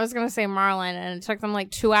 Yeah, I was gonna say marlin, and it took them like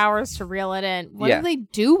 2 hours to reel it in. What Yeah. did they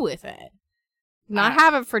do with it? Not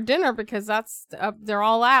have it for dinner because that's they're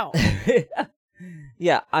all out.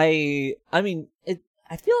 Yeah, I mean,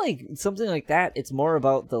 I feel like something like that, it's more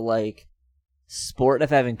about the, like, sport of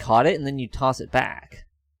having caught it, and then you toss it back.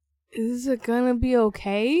 Is it gonna be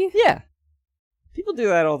okay? Yeah. People do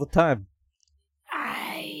that all the time.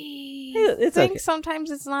 I think okay.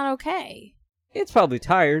 sometimes it's not okay. It's probably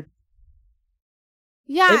tired.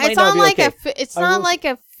 Yeah, It might it's not not be like okay. it's I not will- like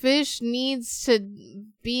a fish needs to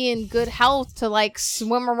be in good health to like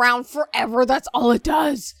swim around forever. That's all it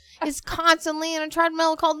does. It's constantly in a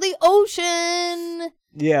treadmill called the ocean.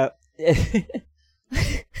 Yeah.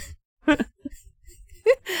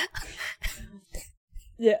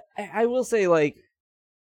 Yeah, I will say, like,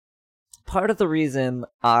 part of the reason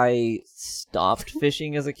I stopped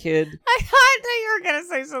fishing as a kid. I thought that you were gonna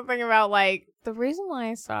say something about like the reason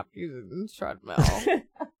why I stopped using the treadmill.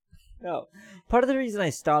 No. Part of the reason I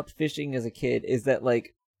stopped fishing as a kid is that,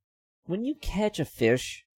 like, when you catch a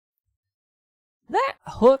fish, that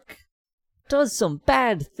hook does some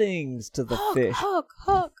bad things to the fish.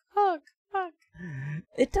 Hook.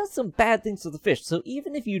 It does some bad things to the fish. So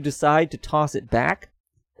even if you decide to toss it back,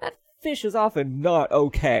 that fish is often not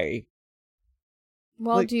okay.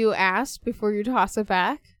 Well, Like- do you ask before you toss it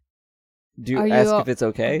back? Do you Are you ask a- if it's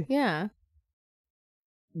okay? Yeah.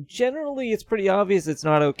 Generally, it's pretty obvious it's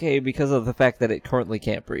not okay because of the fact that it currently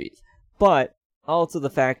can't breathe. But also the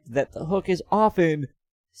fact that the hook is often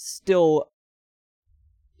still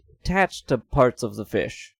attached to parts of the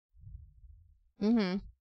fish. Mm-hmm.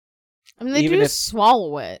 I mean, they Even do if-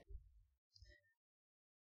 swallow it.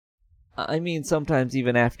 I mean, sometimes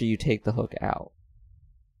even after you take the hook out.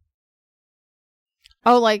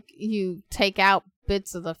 Oh, like you take out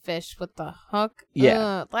bits of the fish with the hook?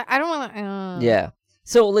 Yeah. Like, I don't want to... Yeah.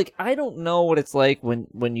 So, like, I don't know what it's like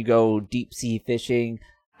when you go deep sea fishing.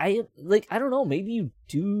 I don't know. Maybe you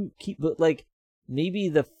do keep, but, like, maybe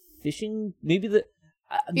the fishing, maybe the...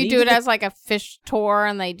 You do it as, like, a fish tour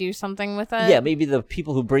and they do something with it? Yeah, maybe the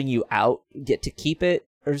people who bring you out get to keep it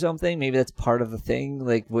or something. Maybe that's part of the thing,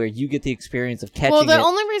 like, where you get the experience of catching it. Well, the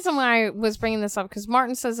only reason why I was bringing this up, because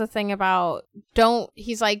Martin says a thing about, don't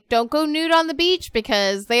go nude on the beach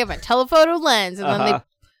because they have a telephoto lens. And then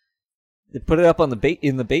they put it up on the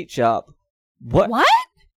bait shop. What?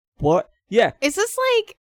 What? Yeah. Is this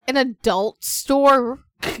like an adult store?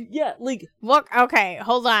 Yeah, like... Look, okay,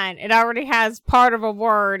 hold on. It already has part of a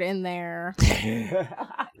word in there.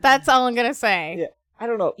 That's all I'm gonna say. Yeah, I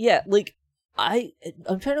don't know. Yeah, like,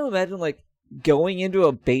 I'm trying to imagine, like, going into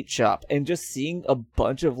a bait shop and just seeing a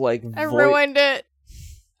bunch of, like... I've ruined it.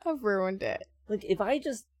 Like, if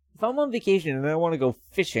I'm on vacation and I want to go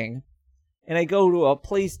fishing, and I go to a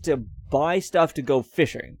place to buy stuff to go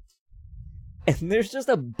fishing, and there's just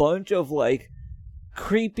a bunch of, like,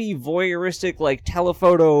 creepy, voyeuristic, like,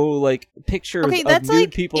 telephoto, like, pictures of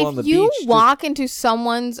nude people on the beach. If you walk into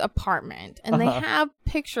someone's apartment and they have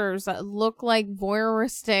pictures that look like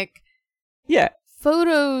voyeuristic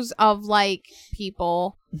photos of, like,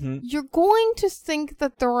 people, you're going to think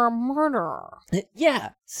that they're a murderer.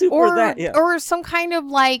 Yeah, or some kind of,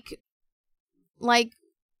 like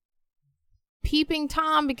peeping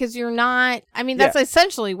Tom, because you're not... I mean, that's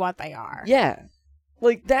essentially what they are. Yeah.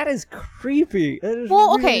 Like, that is creepy. That is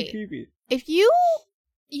really creepy. If you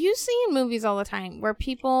see in movies all the time where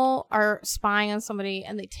people are spying on somebody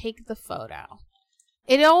and they take the photo,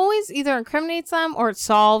 it always either incriminates them or it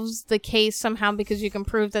solves the case somehow because you can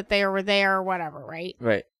prove that they were there or whatever, right?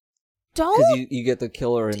 Right. Don't... Because you get the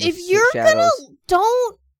killer in the if you're shadows.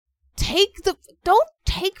 don't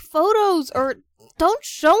take photos or don't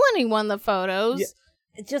show anyone the photos. Yeah.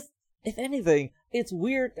 It just, if anything... It's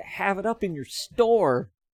weird to have it up in your store.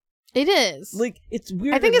 It is. Like, it's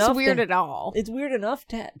weird. I think it's weird at all. It's weird enough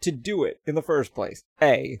to do it in the first place.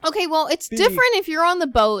 A. Okay, well, it's different if you're on the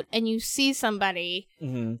boat and you see somebody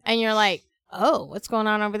and you're like, oh, what's going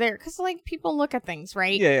on over there? Because, like, people look at things,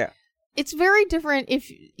 right? Yeah. It's very different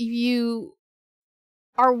if you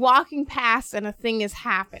are walking past and a thing is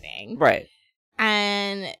happening. Right.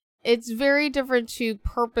 And... it's very different to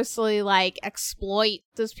purposely, like, exploit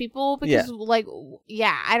those people because, like,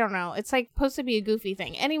 I don't know. It's, like, supposed to be a goofy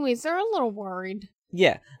thing. Anyways, they're a little worried.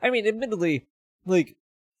 Yeah. I mean, admittedly, like,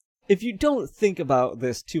 if you don't think about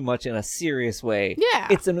this too much in a serious way,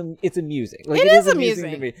 it's amusing. Like, it is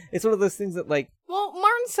amusing to me. It's one of those things that, like... Well,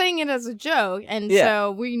 Martin's saying it as a joke, and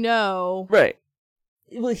so we know... Right.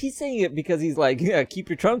 Well, he's saying it because he's like, yeah, keep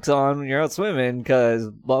your trunks on when you're out swimming, because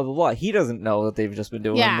blah, blah, blah. He doesn't know that they've just been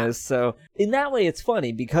doing this. So in that way, it's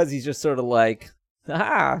funny because he's just sort of like,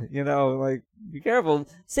 like, be careful.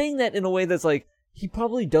 Saying that in a way that's like, he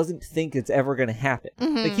probably doesn't think it's ever going to happen.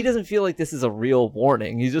 Like, he doesn't feel like this is a real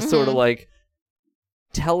warning. He's just sort of like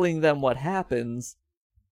telling them what happens.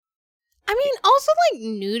 I mean, also, like,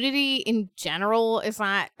 nudity in general is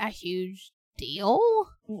not a huge deal.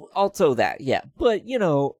 Also that, yeah. But,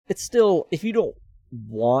 it's still, if you don't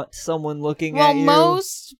want someone looking at you... Well,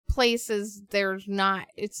 most places,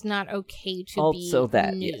 it's not okay to be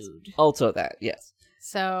nude. Yes. Also that, yes.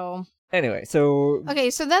 So... Anyway, so... Okay,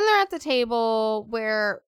 so then they're at the table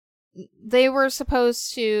where they were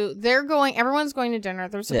supposed to... Everyone's going to dinner.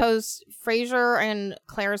 They're supposed... Yeah. Frasier and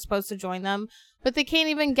Claire are supposed to join them, but they can't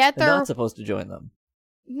even get there. They're not supposed to join them.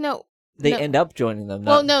 No. They end up joining them.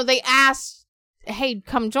 Well, no, they asked... hey,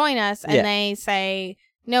 come join us, and they say,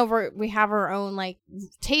 no, we have our own, like,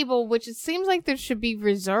 table, which it seems like there should be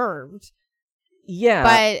reserved. Yeah.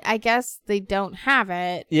 But I guess they don't have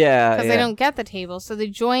it. Yeah. Because they don't get the table, so they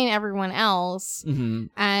join everyone else,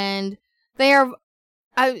 and they are,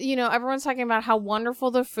 everyone's talking about how wonderful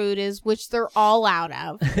their food is, which they're all out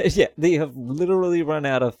of. Yeah, they have literally run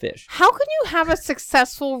out of fish. How can you have a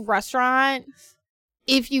successful restaurant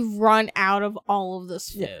if you run out of all of this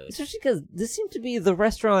food? Yeah, especially because this seemed to be the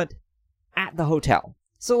restaurant at the hotel.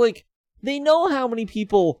 So, like, they know how many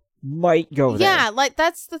people might go there. Yeah, like,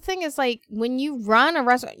 that's the thing is, like, when you run a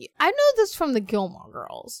restaurant... I know this from the Gilmore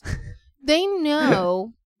Girls. They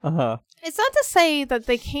know It's not to say that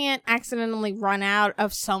they can't accidentally run out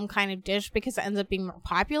of some kind of dish because it ends up being more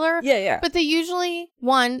popular. Yeah. But they usually,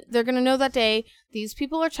 one, they're going to know that day these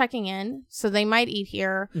people are checking in, so they might eat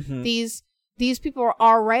here. Mm-hmm. These people are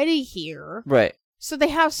already here. Right. So they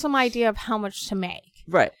have some idea of how much to make.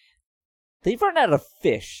 Right. They've run out of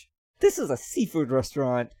fish. This is a seafood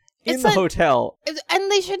restaurant in It's the hotel.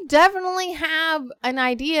 And they should definitely have an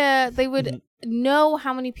idea. They would know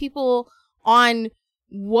how many people on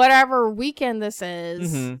whatever weekend this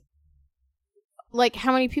is, like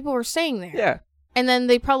how many people were staying there. Yeah. And then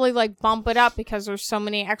they probably like bump it up because there's so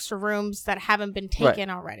many extra rooms that haven't been taken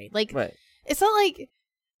already. Like, it's not like,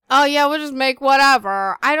 oh yeah, we'll just make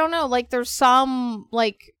whatever. I don't know. Like there's some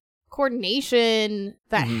like coordination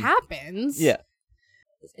that happens. Yeah.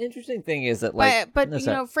 The interesting thing is that like, but you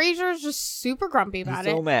know, Frasier's just super grumpy about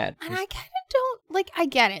he's so mad. And I kind of don't like. I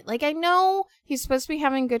get it. Like I know he's supposed to be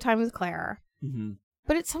having a good time with Claire,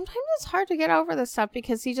 but sometimes it's hard to get over this stuff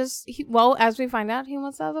because well, as we find out, he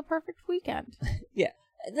wants to have the perfect weekend. Yeah.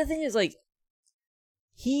 The thing is, like,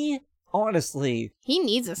 he honestly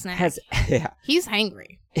needs a snack. He's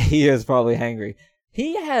hangry. He is probably hangry.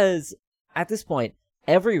 He has at this point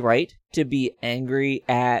every right to be angry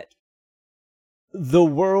at the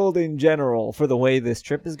world in general for the way this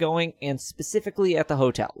trip is going, and specifically at the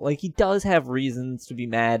hotel. Like, he does have reasons to be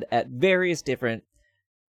mad at various different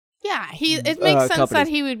it makes sense companies. that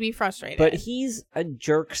he would be frustrated. But he's a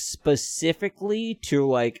jerk specifically to,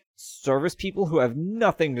 like, service people who have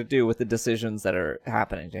nothing to do with the decisions that are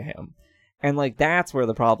happening to him. And, like, that's where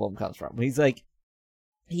the problem comes from. He's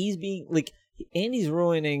being, like, and he's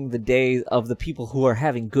ruining the days of the people who are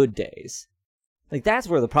having good days. Like, that's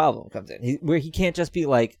where the problem comes in. Where he can't just be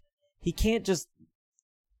like, he can't just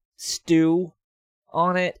stew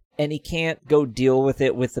on it, and he can't go deal with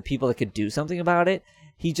it with the people that could do something about it.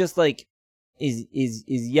 He just, like, is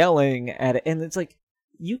yelling at it, and it's like,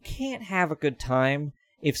 you can't have a good time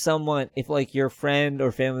if like, your friend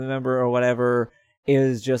or family member or whatever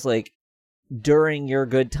is just, like, during your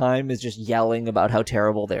good time is just yelling about how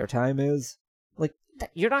terrible their time is. Like,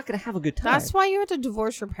 you're not going to have a good time. That's why you have to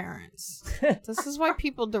divorce your parents. This is why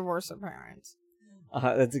people divorce their parents.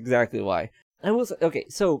 That's exactly why. Okay,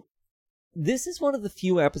 so this is one of the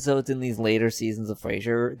few episodes in these later seasons of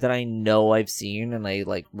Frasier that I know I've seen and I,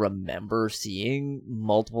 like, remember seeing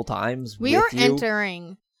multiple times. We are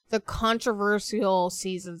entering the controversial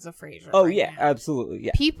seasons of Frasier. Oh, right yeah, now. absolutely,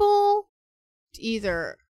 yeah. People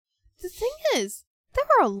either... The thing is, there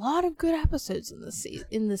are a lot of good episodes in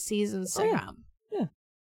the seasons to come. Yeah.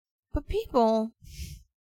 But people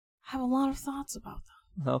have a lot of thoughts about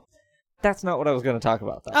them. No, that's not what I was going to talk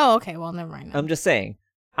about, though. Oh, okay. Well, never mind. I'm just saying,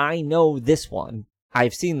 I know this one.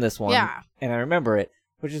 I've seen this one. Yeah. And I remember it,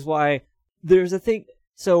 which is why there's a thing.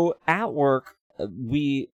 So at work,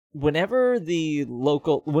 whenever the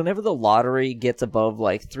lottery gets above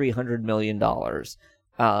like $300 million,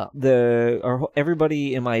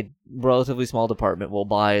 everybody in my relatively small department will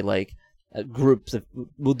buy like groups of,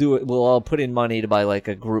 we'll all put in money to buy like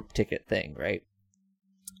a group ticket thing, right?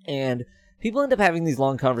 And people end up having these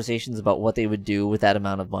long conversations about what they would do with that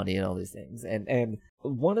amount of money and all these things. And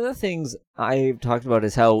one of the things I've talked about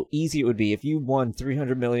is how easy it would be if you won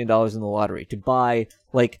 $300 million in the lottery to buy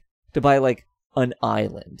an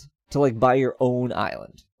island, to like buy your own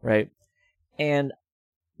island, right? And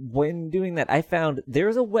when doing that, I found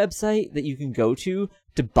there's a website that you can go to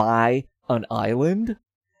buy an island.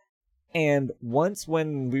 And once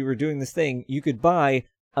when we were doing this thing, you could buy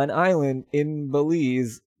an island in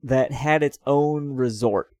Belize that had its own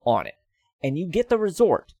resort on it. And you get the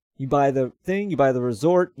resort. You buy the thing, you buy the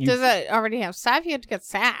resort. Does it already have staff? You have to get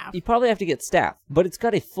staff. You probably have to get staff, but it's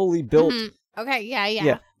got a fully built... Mm-hmm. Okay,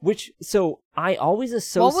 yeah. So I always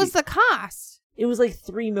associate... What was the cost? It was like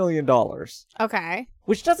 $3 million. Okay.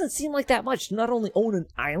 Which doesn't seem like that much to not only own an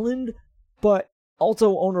island, but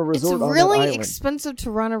also own a resort on that island. It's really expensive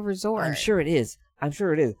to run a resort. I'm sure it is. I'm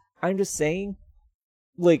just saying,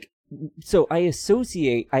 like, so I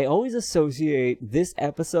always associate this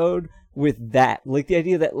episode with that. Like, the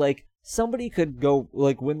idea that, like, somebody could go,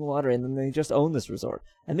 like, win the lottery and then they just own this resort.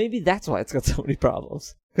 And maybe that's why it's got so many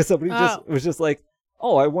problems. Because somebody was just like,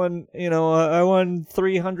 oh, I won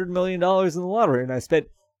 $300 million in the lottery and I spent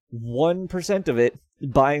 1% of it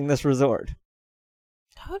buying this resort.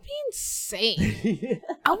 That would be insane.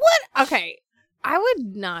 I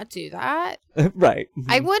would not do that. Right.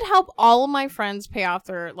 I would help all of my friends pay off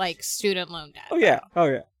their, like, student loan debt. Oh,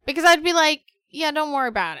 yeah. Because I'd be like, yeah, don't worry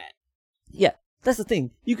about it. Yeah, that's the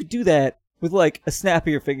thing. You could do that with, like, a snap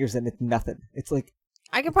of your fingers and it's nothing. It's like...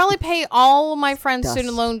 I could probably pay all of my friends' Dust.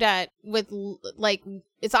 student loan debt with, like,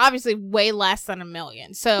 it's obviously way less than $1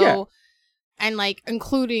 million. So, Yeah. and, like,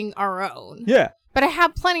 including our own. Yeah. But I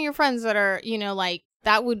have plenty of friends that are, you know, like,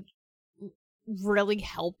 that would really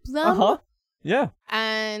help them. Uh-huh. Yeah.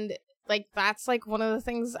 And, like, that's, like, one of the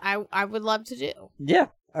things I would love to do. Yeah,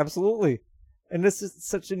 absolutely. And this is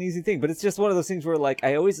such an easy thing, but it's just one of those things where, like,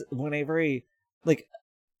 I always, like,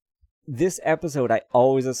 this episode, I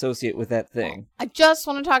always associate with that thing. I just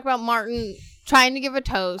want to talk about Martin trying to give a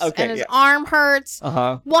toast, Okay, and his yeah. arm hurts.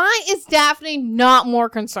 Uh-huh. Why is Daphne not more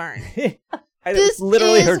concerned? It's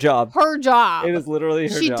literally her job. Her job. It is literally her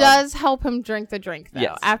job. She does help him drink the drink, though,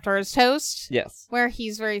 Yes. after his toast. Yes. Where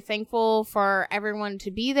he's very thankful for everyone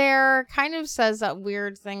to be there. Kind of says that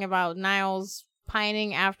weird thing about Niles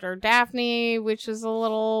pining after Daphne, which is a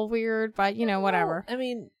little weird, but, you know, whatever. Well, I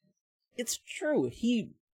mean, it's true. He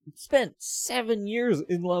spent 7 years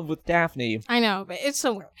in love with Daphne. I know, but it's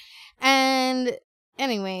so weird. And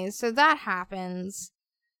anyway, so that happens.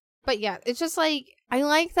 But yeah, it's just like, I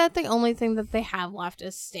like that the only thing that they have left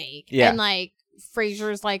is steak. Yeah. And like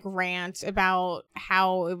Frasier's like rant about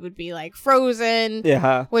how it would be like frozen.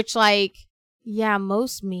 Yeah. Which like, yeah,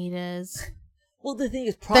 most meat is. Well, the thing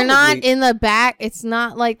is, probably They're not in the back. It's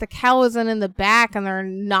not like the cow isn't in the back and they're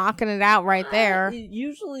knocking it out right there.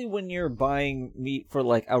 Usually when you're buying meat for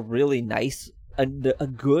like a really nice, a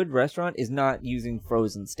good restaurant is not using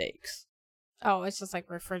frozen steaks. Oh, it's just like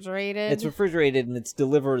refrigerated. It's refrigerated and it's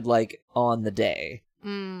delivered like on the day.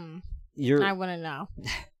 You're I wouldn't know.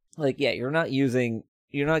 like, yeah, you're not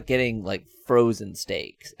getting like frozen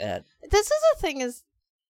steaks at. This is the thing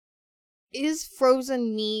is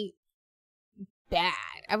frozen meat bad?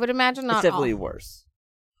 I would imagine not. It's definitely all. worse.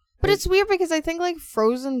 But it's weird because I think like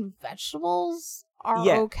frozen vegetables are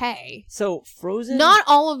okay. So frozen. Not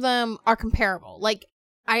all of them are comparable. Like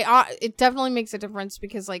it definitely makes a difference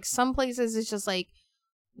because like some places it's just like,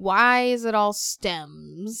 why is it all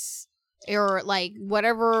stems or like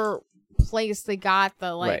whatever place they got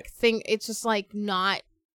the like thing? It's just like not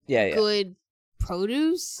good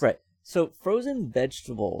produce. Right. So frozen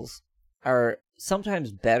vegetables are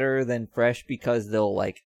sometimes better than fresh because they'll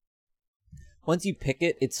like once you pick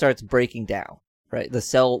it, it starts breaking down. Right. The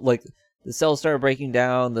cells start breaking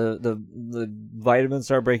down. The vitamins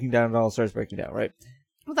start breaking down. And it all starts breaking down. Right.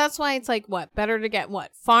 Well, that's why it's like better to get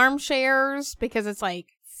farm shares because it's like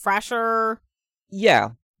fresher.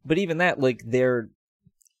 Yeah, but even that, like they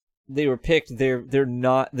were picked. They're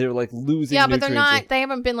like losing. Yeah, but they're nutrients. not. They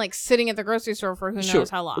haven't been like sitting at the grocery store for who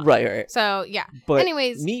knows how long. Right. So yeah. But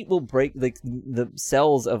anyways, meat will break. Like the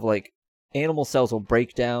cells of like animal cells will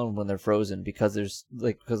break down when they're frozen because of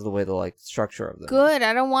the way the like structure of them. Good.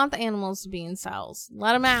 I don't want the animals to be in cells.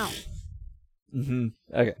 Let them out.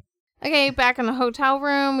 Okay. Okay, back in the hotel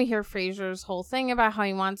room, we hear Frasier's whole thing about how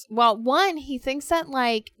he wants... Well, one, he thinks that,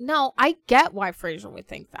 like... No, I get why Frasier would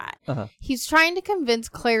think that. Uh-huh. He's trying to convince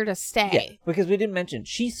Claire to stay. Yeah, because we didn't mention,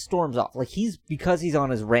 she storms off. Like, because he's on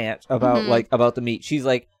his rant about, about the meat, she's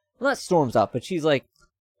like... Well, not storms off, but she's like,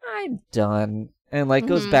 I'm done. And, like,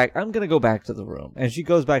 goes back... I'm gonna go back to the room. And she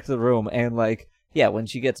goes back to the room, and, like... Yeah, when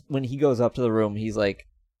he goes up to the room, he's, like...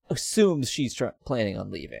 Assumes she's planning on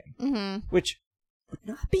leaving. Which... would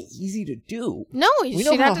not be easy to do. No, she'd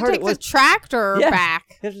have to take the tractor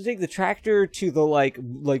back. You have to take the tractor to the like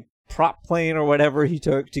prop plane or whatever he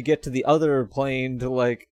took to get to the other plane to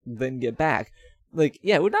like then get back. Like,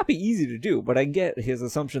 yeah, it would not be easy to do, but I get his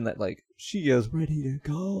assumption that like she is ready to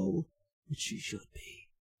go, which she should be.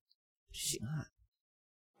 She's not.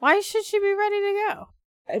 Why should she be ready to go?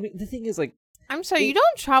 I mean, the thing is like, I'm sorry, you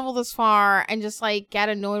don't travel this far and just like get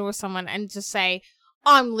annoyed with someone and just say,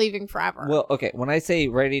 I'm leaving forever. Well, okay, when I say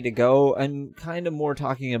ready to go, I'm kind of more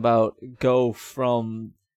talking about go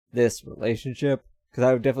from this relationship, because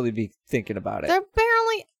I would definitely be thinking about it. They're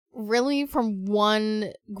barely really from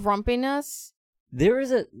one grumpiness. There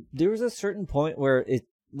is a certain point where it,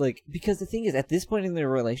 like, because the thing is, at this point in their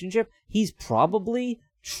relationship, he's probably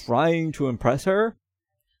trying to impress her.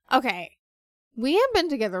 Okay. We have been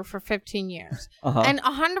together for 15 years. And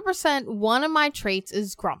 100% one of my traits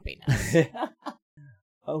is grumpiness.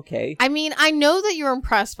 Okay. I mean, I know that you're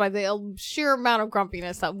impressed by the sheer amount of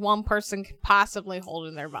grumpiness that one person could possibly hold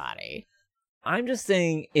in their body. I'm just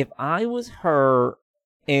saying, if I was her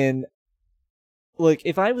and, like,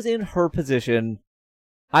 if I was in her position,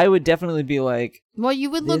 I would definitely be like... Well,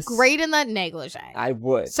 you would look great in that negligee. I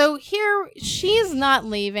would. So here, she's not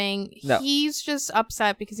leaving. No. He's just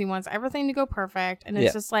upset because he wants everything to go perfect. And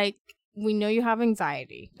it's just like, we know you have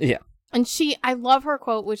anxiety. Yeah. And I love her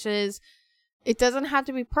quote, which is, it doesn't have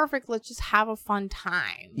to be perfect. Let's just have a fun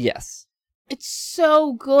time. Yes. It's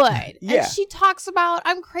so good. Yeah. And she talks about,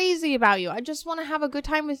 I'm crazy about you. I just want to have a good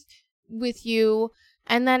time with you.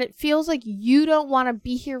 And that it feels like you don't want to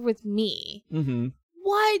be here with me. Mm-hmm.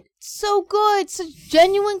 What? So good. Such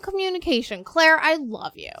genuine communication. Claire, I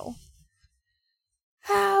love you.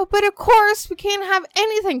 But of course, we can't have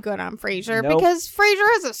anything good on Frasier because Frasier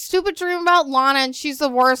has a stupid dream about Lana and she's the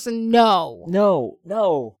worst. And no.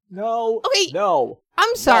 Okay. No.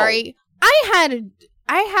 I'm sorry. No.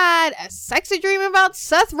 I had a sexy dream about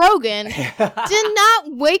Seth Rogen. Did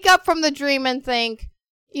not wake up from the dream and think,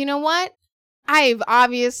 you know what? I've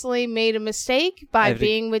obviously made a mistake by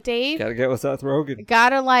being with Dave. Gotta get with Seth Rogen.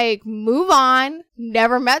 Gotta, move on.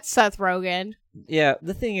 Never met Seth Rogen. Yeah,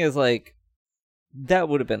 the thing is, that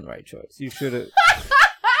would have been the right choice. You should have...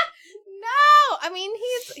 No! I mean,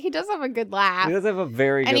 he does have a good laugh. He does have a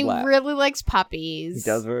very good laugh. And he really likes puppies. He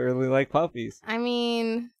does really like puppies. I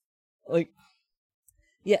mean...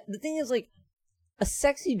 Yeah, the thing is, a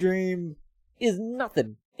sexy dream is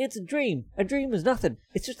nothing. It's a dream. A dream is nothing.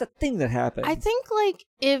 It's just a thing that happens. I think,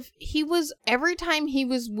 if he was, every time he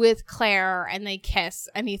was with Claire and they kiss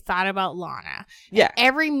and he thought about Lana. Yeah.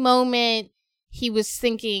 Every moment he was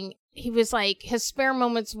thinking, he was his spare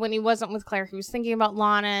moments when he wasn't with Claire, he was thinking about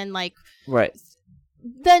Lana and Right.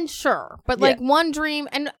 Then sure. But one dream,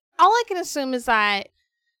 and all I can assume is that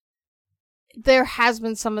there has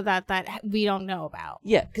been some of that we don't know about.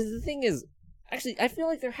 Yeah, because the thing is, actually, I feel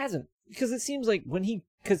like there hasn't. Because it seems like when he...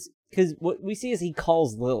 Because what we see is he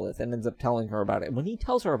calls Lilith and ends up telling her about it. When he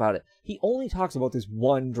tells her about it, he only talks about this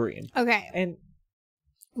one dream. Okay. And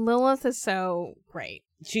Lilith is so great.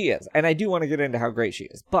 She is. And I do want to get into how great she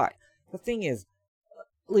is. But the thing is,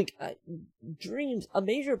 dreams, a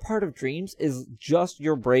major part of dreams is just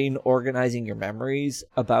your brain organizing your memories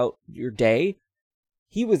about your day.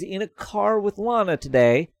 He was in a car with Lana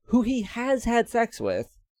today, who he has had sex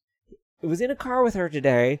with. He was in a car with her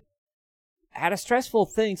today, had a stressful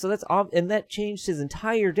thing, so and that changed his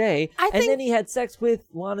entire day. And then he had sex with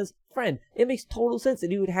Lana's friend. It makes total sense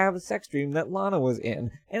that he would have a sex dream that Lana was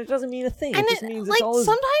in. And it doesn't mean a thing. It just means it's all his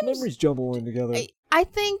memories jumbling together. I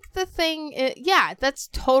think the thing is, that's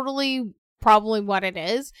totally probably what it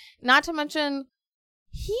is. Not to mention,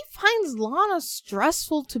 he finds Lana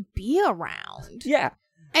stressful to be around. Yeah.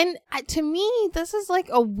 And to me, this is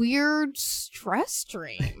a weird stress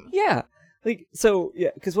dream. Yeah.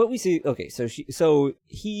 Because what we see, so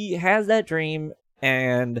he has that dream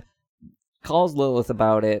and calls Lilith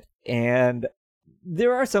about it, and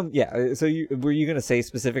there are some, so were you going to say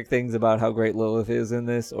specific things about how great Lilith is in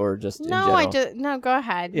this, or just in general? No, go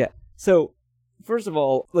ahead. Yeah, so, first of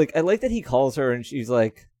all, I like that he calls her, and she's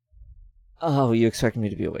like, oh, you expect me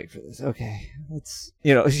to be awake for this? Okay, let's,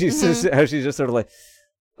 she's just sort of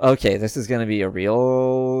okay, this is going to be a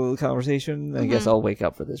real conversation. I guess I'll wake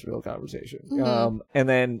up for this real conversation. And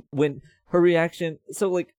then when her reaction...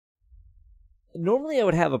 So, normally I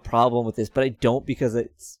would have a problem with this, but I don't because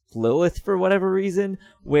it's Lilith for whatever reason,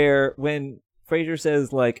 where when Frasier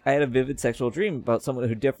says, I had a vivid sexual dream about someone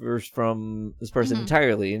who differs from this person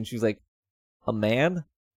entirely, and she's like, a man?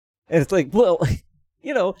 And it's well,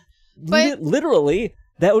 but literally,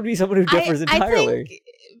 that would be someone who differs entirely. I think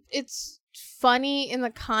it's funny in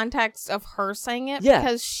the context of her saying it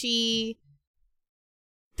because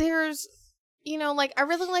there's I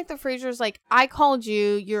really like the Frasier's I called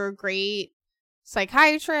you're a great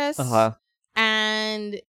psychiatrist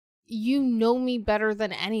and you know me better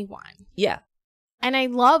than anyone. Yeah. And I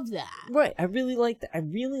love that. Right. I really like that. I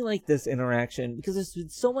really like this interaction because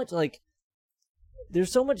there's so much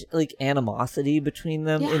there's so much animosity between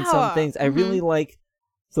them in some things. I really like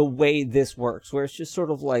the way this works, where it's just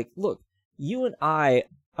sort of look, you and I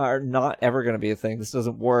are not ever going to be a thing. This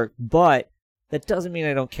doesn't work, but that doesn't mean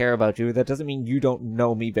I don't care about you. That doesn't mean you don't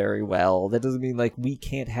know me very well. That doesn't mean we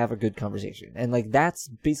can't have a good conversation. And that's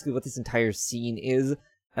basically what this entire scene is.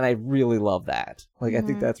 And I really love that. I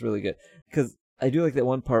think that's really good. Because I do like that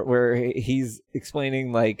one part where he's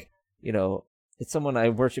explaining it's someone I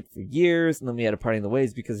worshipped for years. And then we had a parting of the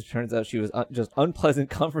ways because it turns out she was just unpleasant,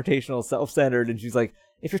 confrontational, self-centered. And she's like,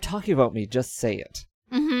 if you're talking about me, just say it.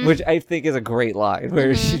 Which I think is a great line,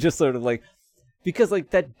 where she just sort of because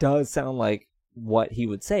that does sound like what he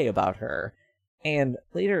would say about her. And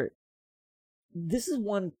later, this is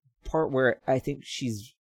one part where I think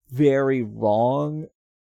she's very wrong.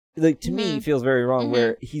 To me, feels very wrong,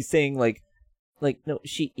 where he's saying no,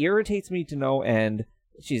 she irritates me to no end.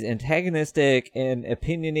 She's antagonistic and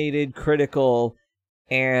opinionated, critical.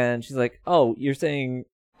 And she's like, oh, you're saying,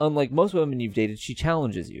 unlike most women you've dated, she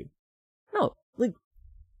challenges you. No,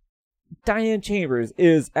 Diane Chambers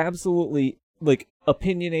is absolutely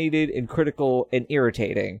opinionated and critical and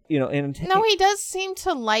irritating, you know. And no, he does seem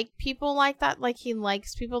to like people like that. Like he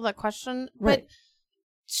likes people that question. Right. But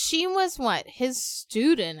she was what, his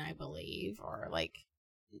student, I believe, or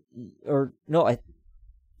no, I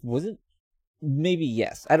wasn't. Maybe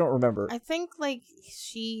yes, I don't remember. I think like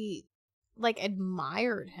she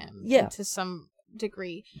admired him, to some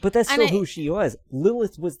degree. But that's still who she was.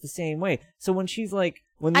 Lilith was the same way. So when she's like,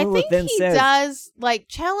 when Lilith then says, I think he does like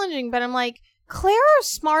challenging, but I'm like, Claire is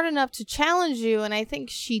smart enough to challenge you, and I think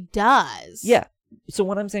she does. Yeah. So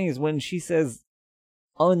what I'm saying is when she says,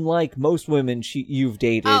 unlike most women you've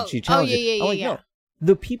dated, she challenges. No,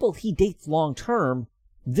 the people he dates long term,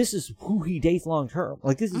 this is who he dates long term.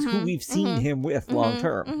 Like, this is who we've seen him with long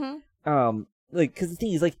term. Like, because the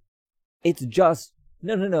thing is, like, it's just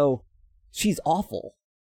no. She's awful.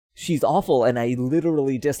 She's awful, and I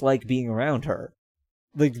literally dislike being around her.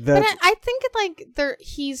 Like that. But I think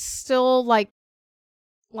he's still like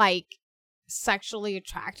sexually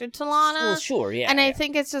attracted to Lana. Well, sure, yeah. And I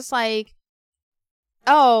think it's just like,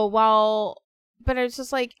 oh well, but it's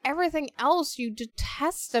just like everything else you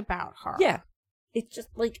detest about her. Yeah. It's just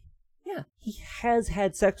like, yeah, he has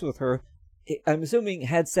had sex with her. I'm assuming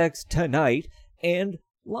had sex tonight, and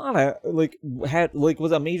Lana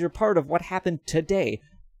was a major part of what happened today.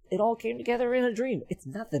 It all came together in a dream. It's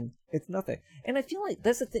nothing. And I feel like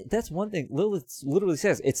that's the thing. That's one thing Lilith literally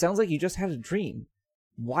says. It sounds like you just had a dream.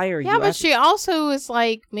 Why are you? Yeah, but she also is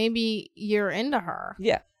like, maybe you're into her.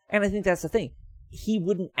 Yeah, and I think that's the thing. He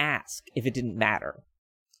wouldn't ask if it didn't matter.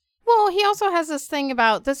 Well, he also has this thing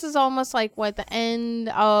about, this is almost like the end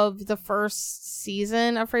of the first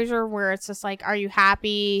season of Frasier, where it's just like, are you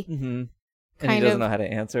happy? Mm-hmm. And he doesn't know how to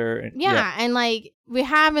answer. Yeah, and like we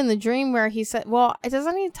have in the dream where he said, well,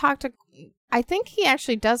 doesn't he talk to, I think he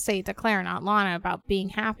actually does say to Claire, not Lana, about being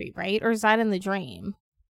happy, right? Or is that in the dream?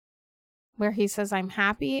 Where he says, I'm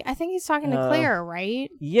happy? I think he's talking to Claire,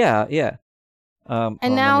 right? Yeah.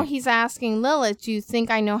 And now he's asking Lilith, do you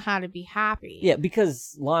think I know how to be happy? Yeah,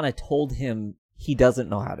 because Lana told him he doesn't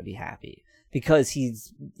know how to be happy. Because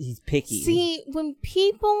he's picky. See, when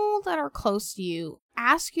people that are close to you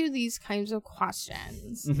ask you these kinds of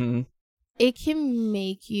questions, it can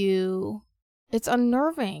make you, it's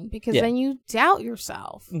unnerving, because then you doubt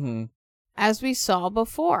yourself. As we saw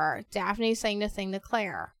before, Daphne saying the thing to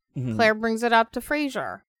Claire. Claire brings it up to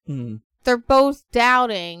Frasier. They're both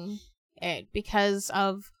doubting it because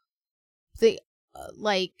of the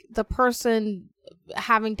the person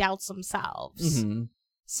having doubts themselves.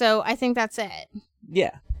 So I think that's it.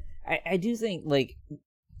 Yeah. I do think, like,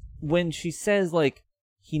 when she says, like,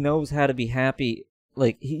 he knows how to be happy,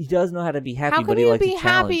 like, he does know how to be happy, but he likes to challenge.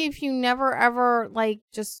 How can you be happy if you never ever,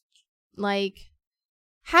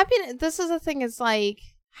 happiness, this is the thing, is, like,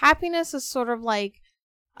 happiness is sort of like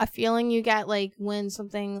a feeling you get, like, when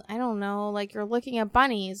something, I don't know, like, you're looking at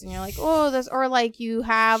bunnies and you're like, oh, this, or, like, you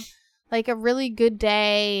have, like, a really good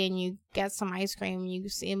day and you get some ice cream and you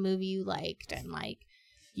see a movie you liked and, like,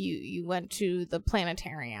 you went to the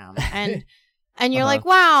planetarium and you're like,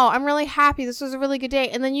 wow, I'm really happy, this was a really good day,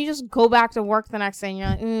 and then you just go back to work the next day and you're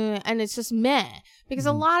like, and it's just meh, because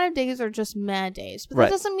a lot of days are just meh days, but that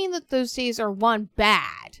doesn't mean that those days are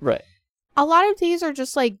bad. Right. A lot of days are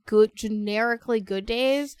just like good, generically good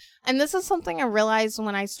days, and this is something I realized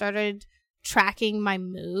when I started tracking my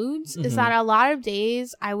moods, is that a lot of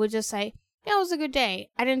days I would just say, yeah, it was a good day,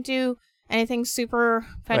 I didn't do anything super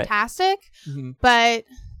fantastic, but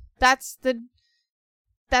that's the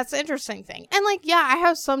interesting thing. And like, yeah, I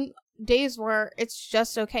have some days where it's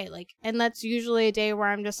just okay, like, and that's usually a day where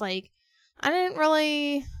I'm just like, I didn't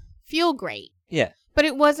really feel great, but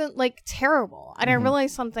it wasn't like terrible. And I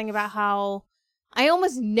realized something about how I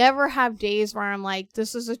almost never have days where I'm like,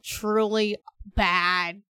 this is a truly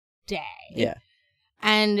bad day.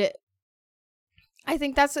 And I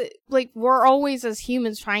think that's like, we're always as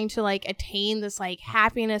humans trying to like attain this like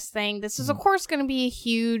happiness thing. This is of course going to be a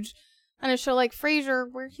huge, on a show like Frasier,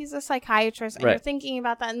 where he's a psychiatrist and you're thinking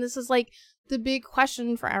about that. And this is like the big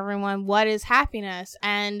question for everyone. What is happiness?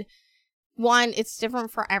 And one, it's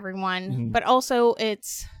different for everyone, but also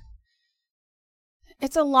it's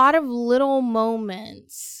a lot of little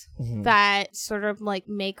moments that sort of like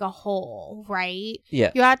make a whole, right?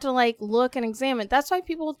 Yeah. You have to like look and examine. That's why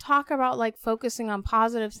people talk about like focusing on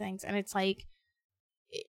positive things. And it's like,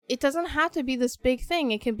 it doesn't have to be this big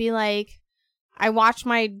thing. It can be like, I watched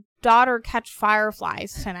my daughter catch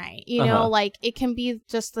fireflies tonight. You know, like it can be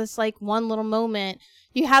just this like one little moment.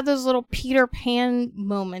 You have those little Peter Pan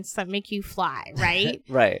moments that make you fly, right?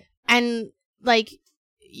 Right. And like,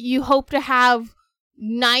 you hope to have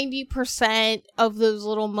 90% of those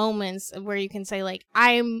little moments where you can say, like,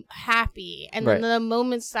 I'm happy. And then the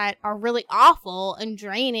moments that are really awful and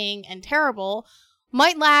draining and terrible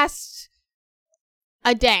might last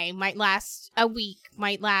a day, might last a week,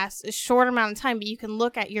 might last a short amount of time. But you can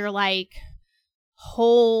look at your, like,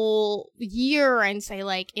 whole year and say,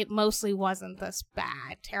 like, it mostly wasn't this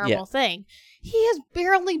bad, terrible thing. He has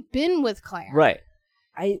barely been with Claire. Right.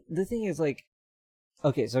 The thing is, like,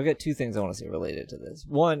 okay, so I've got two things I want to say related to this.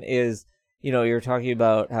 One is, you know, you're talking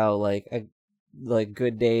about how, like, like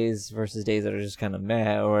good days versus days that are just kind of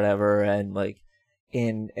meh or whatever, and like,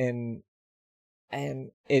 and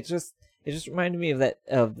it just reminded me of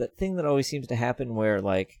that thing that always seems to happen where,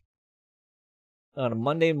 like, on a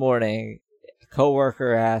Monday morning, a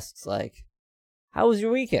coworker asks, like, how was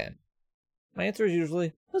your weekend? My answer is usually,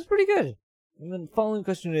 it was pretty good. And then the following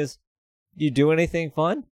question is, do you do anything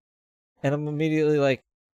fun? And I'm immediately like,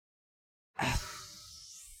 I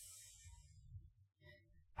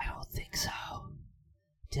don't think so.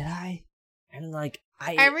 Did I? And like,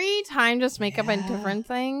 every time just make up a different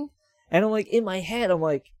thing. And I'm like, in my head, I'm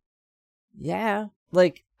like, yeah.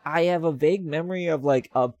 Like, I have a vague memory of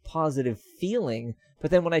like a positive feeling,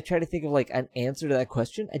 but then when I try to think of like an answer to that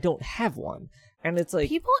question, I don't have one. And it's like,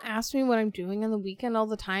 people ask me what I'm doing on the weekend all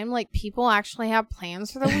the time. Like, people actually have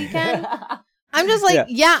plans for the weekend. I'm just like,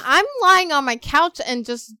 yeah, I'm lying on my couch and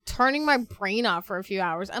just turning my brain off for a few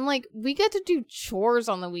hours. I'm like, we get to do chores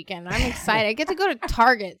on the weekend. I'm excited. I get to go to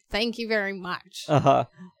Target. Thank you very much.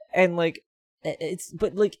 And like,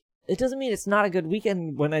 but like, it doesn't mean it's not a good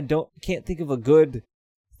weekend when I can't think of a good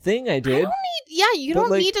thing I did. You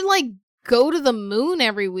don't need to like go to the moon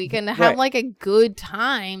every weekend to have like a good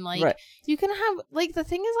time. Like, you can have, like, the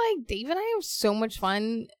thing is, like, Dave and I have so much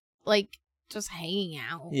fun, like, just hanging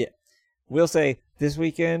out. Yeah. We'll say this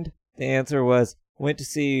weekend, the answer was, went to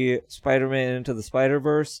see Spider-Man Into the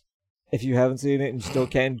Spider-Verse. If you haven't seen it and you still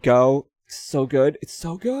can, go. It's so good. It's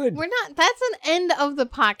so good. That's an end of the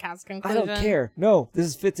podcast conclusion. I don't care. No,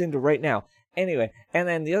 this fits into right now. Anyway, and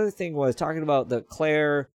then the other thing was talking about the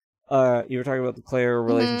Claire, you were talking about the Claire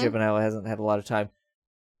relationship and how it hasn't had a lot of time.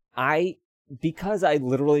 Because I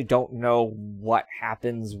literally don't know what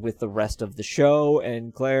happens with the rest of the show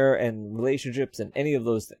and Claire and relationships and any of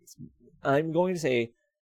those things, I'm going to say,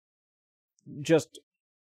 just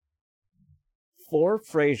for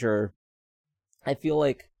Frasier, I feel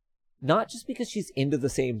like, not just because she's into the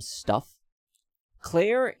same stuff,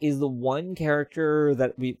 Claire is the one character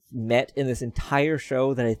that we've met in this entire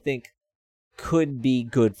show that I think could be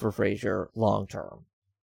good for Frasier long term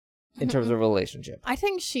in terms of relationship. I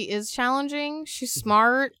think she is challenging. She's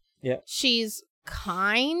smart. Yeah. She's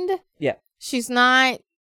kind. Yeah. She's not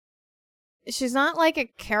like a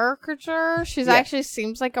caricature. She's actually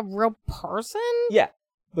seems like a real person. Yeah.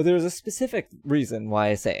 But there's a specific reason why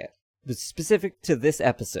I say it. It's specific to this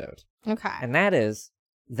episode. Okay. And that is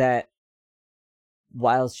that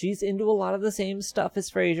while she's into a lot of the same stuff as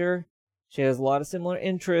Frasier, she has a lot of similar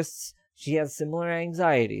interests, she has similar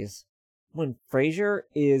anxieties. When Frasier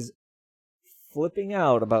is flipping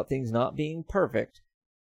out about things not being perfect,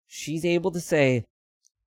 she's able to say,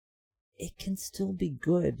 it can still be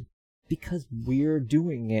good because we're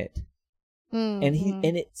doing it. Mm-hmm.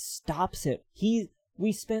 And it stops him.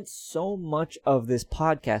 We spent so much of this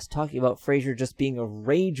podcast talking about Frasier just being a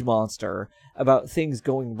rage monster about things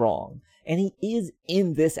going wrong. And he is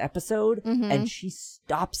in this episode, and she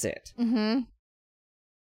stops it. Mm-hmm.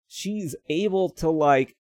 She's able to,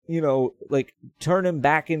 like, you know, like, turn him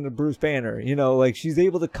back into Bruce Banner. You know, like, she's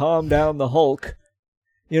able to calm down the Hulk.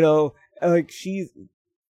 You know, like, she's...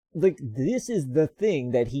 Like, this is the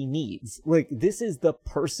thing that he needs. Like, this is the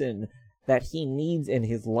person that he needs in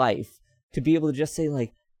his life to be able to just say,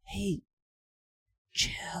 like, hey,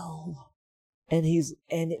 chill. And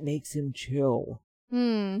it makes him chill.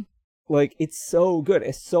 Like, it's so good.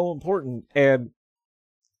 It's so important. And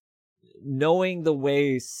knowing the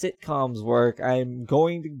way sitcoms work, I'm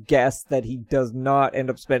going to guess that he does not end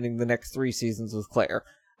up spending the next 3 seasons with Claire.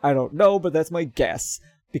 I don't know, but that's my guess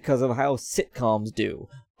because of how sitcoms do.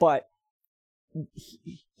 But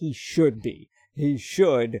he should be. He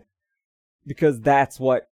should, because that's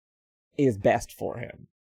what is best for him.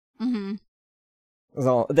 Mm-hmm.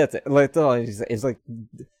 So that's it. That's all I say. It's like,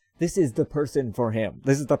 this is the person for him.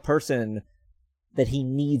 This is the person that he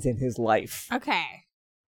needs in his life. Okay.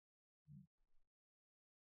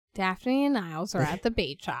 Daphne and Niles are at the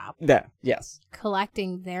bait shop. Yeah, yes.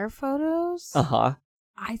 Collecting their photos? Uh-huh.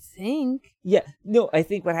 I think. Yeah, no, I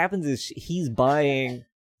think what happens is he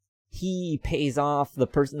pays off the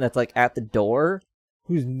person that's, like, at the door,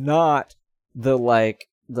 who's not the, like,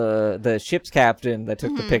 the ship's captain that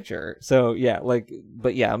took the picture. So yeah,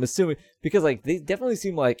 but yeah, I'm assuming because they definitely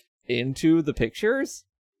seem into the pictures.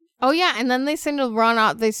 Oh yeah, and then they seem to run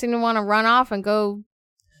off. They seem to want to run off and go.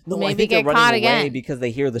 No, maybe I think get they're caught running away again because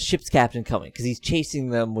they hear the ship's captain coming because he's chasing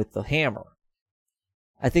them with the hammer.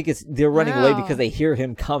 I think they're running away because they hear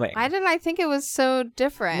him coming. Why did I think it was so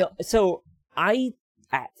different? No, so I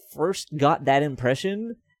at first got that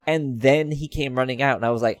impression, and then he came running out, and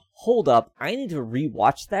I was like, hold up, I need to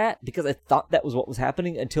rewatch that because I thought that was what was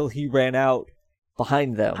happening until he ran out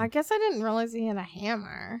behind them. I guess I didn't realize he had a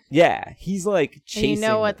hammer. Yeah, he's chasing. And you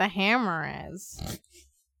know what the hammer is.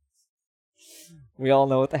 We all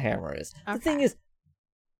know what the hammer is. Okay. The thing is,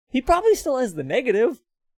 he probably still has the negative.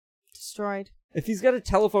 Destroyed. If he's got a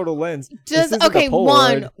telephoto lens,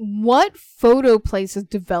 what photo place is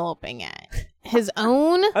developing it? His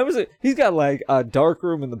own? He's got a dark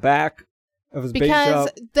room in the back of his bait shop.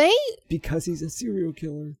 Because he's a serial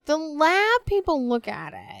killer. The lab people look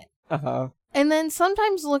at it. Uh-huh. And then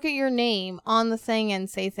sometimes look at your name on the thing and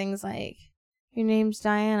say things like, your name's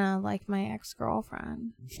Diana, like my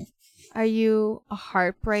ex-girlfriend. Are you a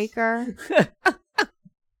heartbreaker? And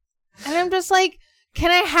I'm just like, can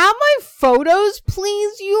I have my photos,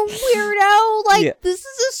 please, you weirdo? This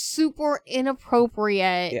is a super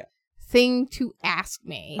inappropriate thing to ask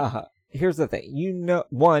me. Uh-huh. Here's the thing.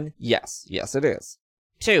 One, yes, it is.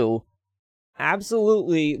 Two,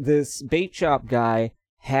 absolutely, this bait shop guy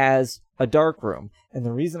has a dark room. And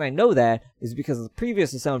the reason I know that is because of the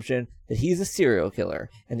previous assumption that he's a serial killer.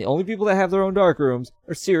 And the only people that have their own dark rooms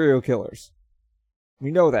are serial killers.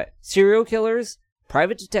 We know that. Serial killers,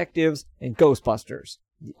 private detectives, and Ghostbusters.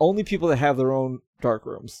 The only people that have their own dark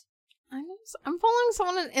rooms. I'm following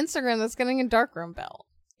someone on Instagram that's getting a dark room built.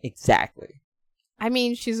 Exactly. I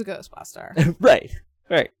mean, she's a Ghostbuster. Right.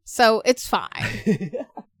 So it's fine.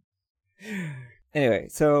 Anyway,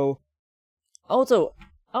 so... Also...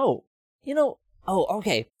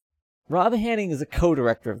 okay. Rob Hanning is a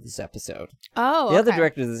co-director of this episode. Oh, The other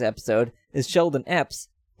director of this episode is Sheldon Epps,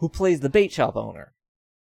 who plays the bait shop owner.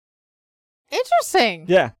 Interesting.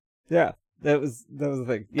 Yeah. That was the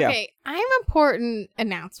thing. Yeah. Okay, I have important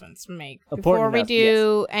announcements to make before we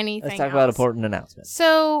do anything Let's talk else. about important announcements.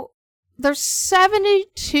 So, there's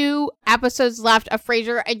 72 episodes left of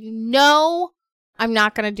Frasier. I know I'm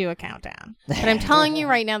not going to do a countdown. But I'm telling you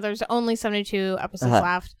right now, there's only 72 episodes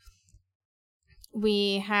left.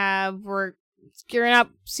 We're gearing up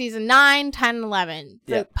season 9, 10, and 11.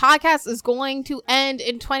 The podcast is going to end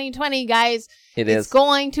in 2020, guys. It's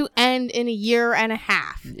going to end in a year and a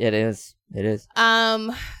half. It is.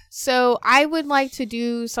 So I would like to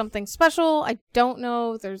do something special. I don't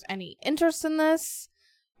know if there's any interest in this,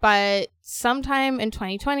 but sometime in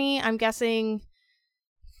 2020, I'm guessing.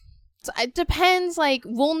 It depends.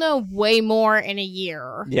 We'll know way more in a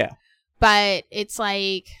year. Yeah. But it's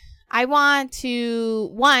I want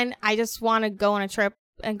to, I just want to go on a trip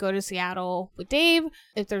and go to Seattle with Dave.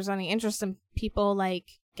 If there's any interest in people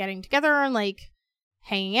getting together and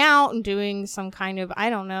hanging out and doing some kind of, I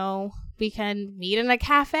don't know, we can meet in a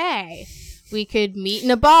cafe. We could meet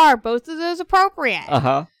in a bar. Both of those appropriate.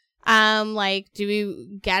 Uh-huh. Do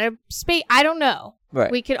we get a space? I don't know.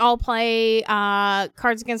 Right. We could all play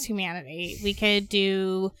Cards Against Humanity. We could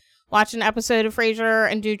watch an episode of Frasier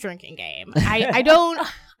and do drinking game. I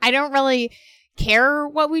don't really care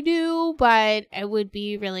what we do, but it would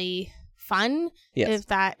be really fun if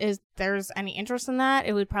there's any interest in that.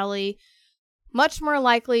 It would probably much more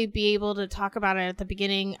likely be able to talk about it at the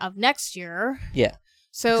beginning of next year. Yeah.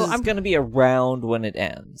 So it's going to be around when it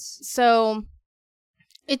ends. So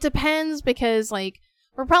it depends because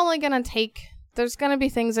we're probably going to there's going to be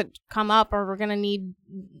things that come up or we're going to need,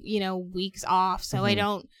 weeks off. So I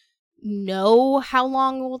don't know how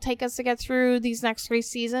long it will take us to get through these next 3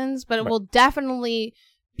 seasons, but it will definitely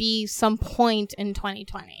be some point in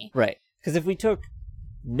 2020. Right. Because if we took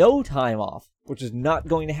no time off, which is not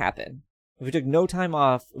going to happen, if we took no time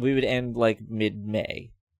off, we would end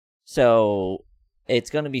mid-May. So it's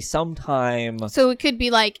going to be sometime. So it could be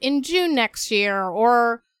in June next year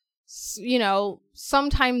or,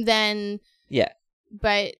 sometime then. Yeah.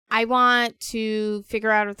 But I want to figure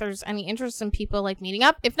out if there's any interest in people meeting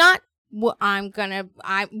up. If not, we're gonna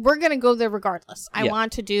go there regardless. I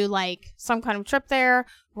want to do some kind of trip there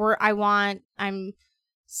where I'm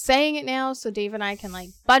saying it now so Dave and I can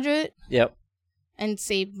budget. Yep. And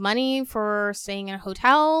save money for staying in a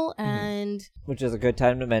hotel and which is a good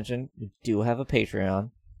time to mention we do have a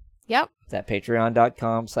Patreon. Yep. It's at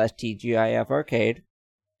patreon.com/TGIF arcade.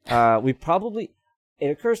 We probably it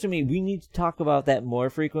occurs to me we need to talk about that more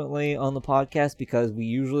frequently on the podcast because we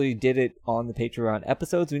usually did it on the Patreon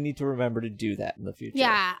episodes. We need to remember to do that in the future.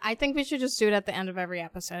 Yeah, I think we should just do it at the end of every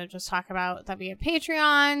episode. Just talk about that we have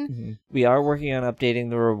Patreon. Mm-hmm. We are working on updating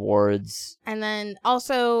the rewards. And then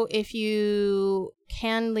also, if you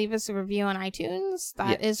can leave us a review on iTunes,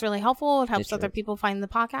 that is really helpful. It helps other people find the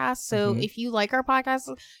podcast. So if you like our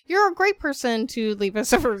podcast, you're a great person to leave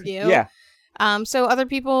us a review. Yeah. So other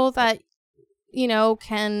people that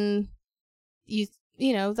can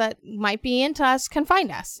that might be into us can find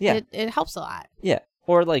us. Yeah. It helps a lot. Yeah.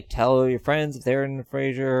 Or like tell your friends if they're into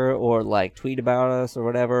Frasier, or like tweet about us or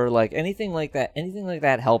whatever. Like anything like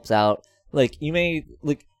that helps out. Like you may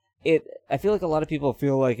like it. I feel like a lot of people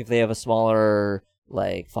feel like if they have a smaller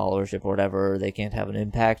like followership or whatever, they can't have an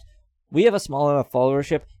impact. We have a small enough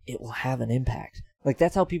followership, it will have an impact. Like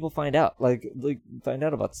that's how people find out. Like find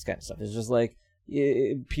out about this kind of stuff. It's just like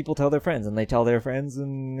people tell their friends and they tell their friends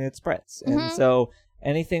and it spreads. And so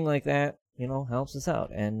anything like that, helps us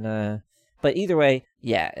out. And but either way,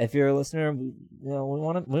 yeah, if you're a listener, we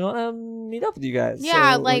want to meet up with you guys.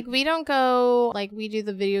 Yeah, so, we don't go, we do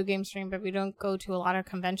the video game stream, but we don't go to a lot of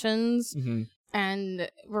conventions. Mm-hmm. And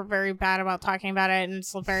we're very bad about talking about it, and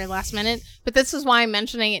it's the very last minute. But this is why I'm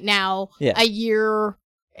mentioning it now, a year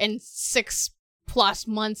and 6+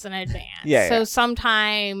 months in advance. So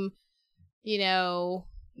sometime,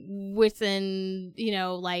 within,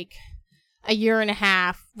 a year and a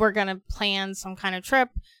half, we're going to plan some kind of trip.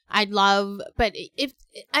 I'd love, but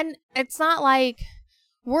and it's not like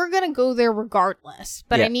we're going to go there regardless,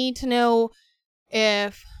 but I need to know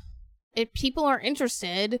if people are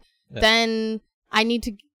interested, then I need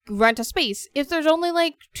to rent a space. If there's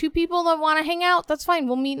only 2 people that want to hang out, that's fine.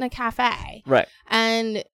 We'll meet in a cafe. Right.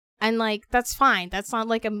 And that's fine. That's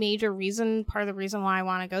not a major reason, part of the reason why I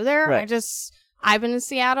want to go there. Right. I've been in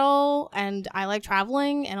Seattle and I like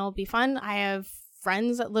traveling and it'll be fun. I have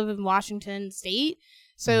friends that live in Washington State.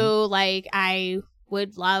 So I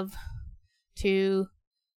would love to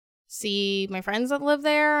see my friends that live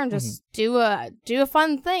there and just do a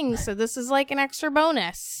fun thing. So this is an extra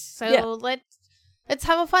bonus. So let's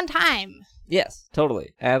have a fun time. Yes,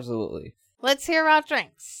 totally. Absolutely. Let's hear about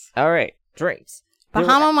drinks. All right. Drinks.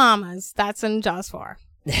 Bahama Mamas. That's in Jaws 4.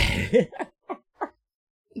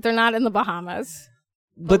 They're not in the Bahamas.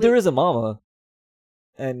 But there is a mama.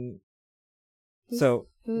 And who's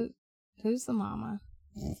the mama?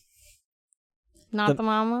 Not the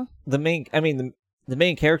mama? The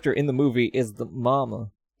main character in the movie is the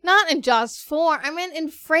mama. Not in Jaws 4. I meant in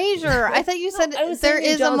Frasier. I thought you said there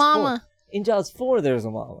is a mama. 4. In Jaws 4, there's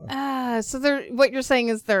a mama. So what you're saying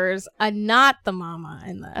is there's a not the mama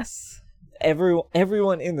in this.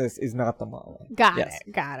 Everyone in this is not the mama. Got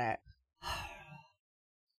it.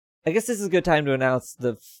 I guess this is a good time to announce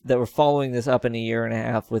that we're following this up in a year and a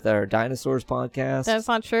half with our Dinosaurs podcast. That's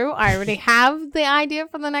not true. I already have the idea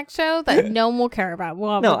for the next show that no one will care about.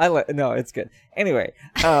 No, it's good. Anyway,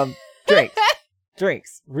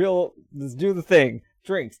 drinks. Let's do the thing.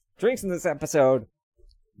 Drinks in this episode.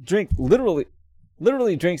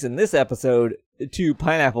 Literally drinks in this episode. 2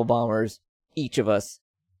 pineapple bombers, each of us.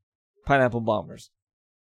 Pineapple bombers.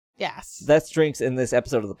 Yes. That's drinks in this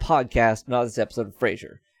episode of the podcast, not this episode of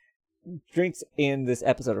Frasier. Drinks in this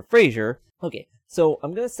episode of Frasier. Okay, so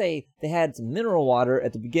I'm going to say they had some mineral water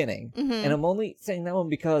at the beginning. And I'm only saying that one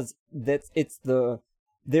because there is the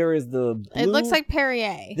blue... It looks like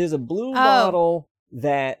Perrier. There's a blue bottle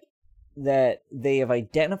that they have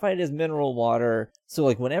identified as mineral water.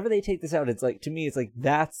 So whenever they take this out, it's to me, it's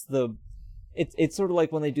that's the... It's sort of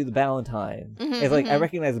like when they do the Ballantine. It's I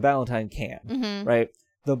recognize the Ballantine can, right?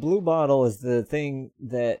 The blue bottle is the thing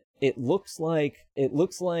that it looks like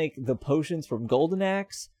the potions from Golden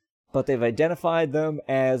Axe, but they've identified them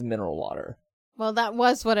as mineral water. Well, that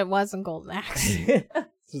was what it was in Golden Axe. This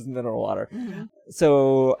is mineral water.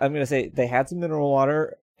 So I'm going to say they had some mineral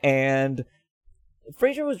water, and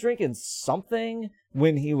Frasier was drinking something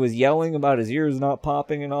when he was yelling about his ears not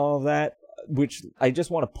popping and all of that, which I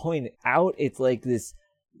just want to point out. It's this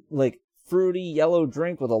fruity yellow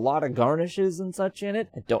drink with a lot of garnishes and such in it.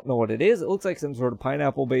 I don't know what it is. It looks like some sort of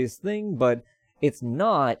pineapple-based thing, but it's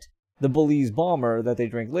not the Belize Bomber that they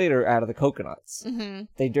drink later out of the coconuts.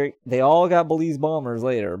 They all got Belize Bombers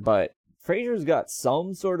later, but Frasier's got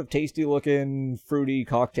some sort of tasty-looking fruity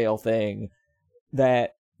cocktail thing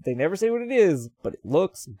that they never say what it is, but it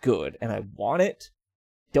looks good, and I want it.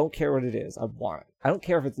 Don't care what it is. I want it. I don't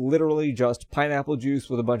care if it's literally just pineapple juice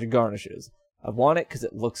with a bunch of garnishes. I want it because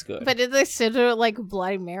it looks good. But did they still do it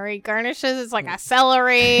Bloody Mary garnishes? It's a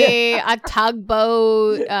celery, a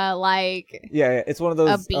tugboat, Yeah, it's one of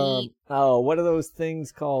those... a beet. What are those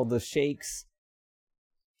things called? The shakes?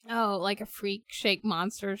 Oh, like a freak shake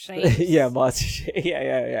monster shake. Yeah, monster shake.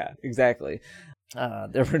 Yeah, exactly.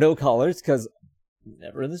 There were no callers because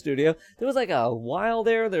never in the studio. There was like a while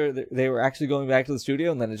there. They were actually going back to the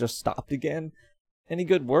studio, and then it just stopped again. Any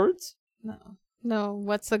good words? No.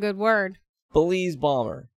 What's the good word? Belize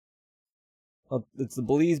bomber. Well, it's the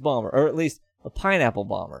Belize bomber, or at least a pineapple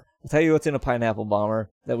bomber. I'll tell you what's in a pineapple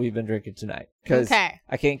bomber that we've been drinking tonight. Because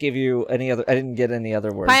I can't give you any other. I didn't get any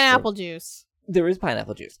other words. Pineapple juice. There is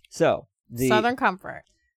pineapple juice. So Southern Comfort.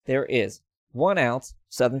 There is 1 ounce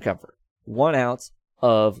Southern Comfort. 1 ounce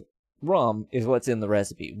of rum is what's in the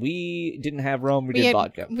recipe. We didn't have rum. We did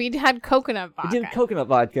vodka. We had coconut vodka. We did coconut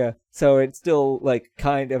vodka, so it still like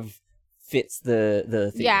kind of fits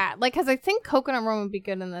the theme. Yeah, like because I think coconut rum would be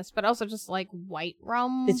good in this, but also just like white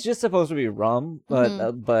rum. It's just supposed to be rum,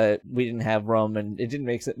 but we didn't have rum, and it didn't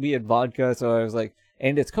make sense. We had vodka, so I was like,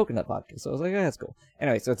 and it's coconut vodka, so I was like, oh, that's cool.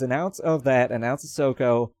 Anyway, so it's 1 ounce of that, 1 ounce of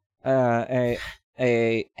SoCo, a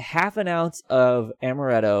half an ounce of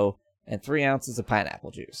amaretto, and 3 ounces of pineapple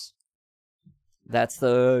juice. That's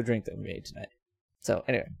the drink that we made tonight. So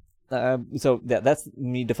anyway, that's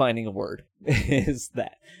me defining a word. Is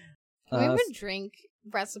that? We have a drink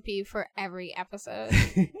recipe for every episode.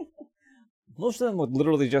 Most of them would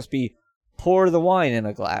literally just be pour the wine in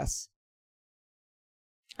a glass.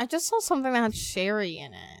 I just saw something that had sherry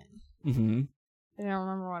in it. Mm-hmm. I don't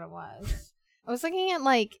remember what it was. I was looking at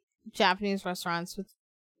like Japanese restaurants with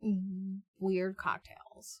weird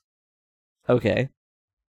cocktails. Okay.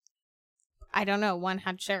 I don't know. One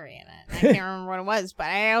had sherry in it. I can't remember what it was, but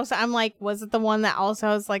I'm like, was it the one that also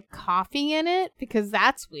has like coffee in it? Because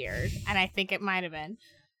that's weird, and I think it might have been.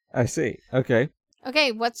 I see. Okay.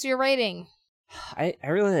 Okay, what's your rating? I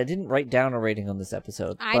realized I didn't write down a rating on this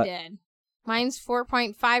episode. I did. Mine's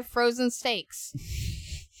 4.5 frozen steaks.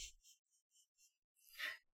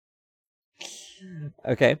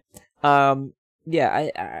 Okay. Yeah,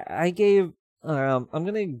 I gave I'm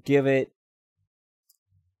gonna give it.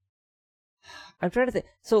 I'm trying to think.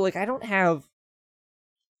 So like I don't have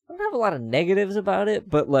a lot of negatives about it,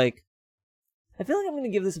 but like I feel like I'm gonna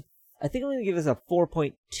give this. I think I'm gonna give this a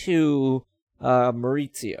 4.2.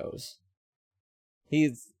 Maurizio's.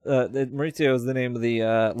 He's Maurizio is the name of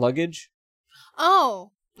the luggage. Oh.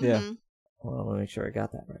 Yeah. Well, I want to make sure I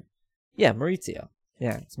got that right. Yeah, Maurizio.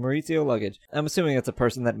 Yeah, it's Maurizio Luggage. I'm assuming it's a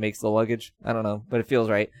person that makes the luggage. I don't know, but it feels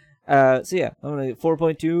right. So yeah, I'm gonna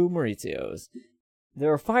 4.2 Mauricios.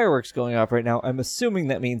 There are fireworks going off right now. I'm assuming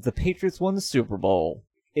that means the Patriots won the Super Bowl.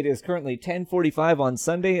 It is currently 10:45 on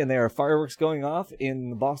Sunday, and there are fireworks going off in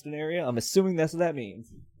the Boston area. I'm assuming that's what that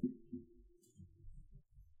means.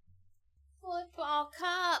 Football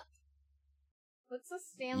Cup. What's the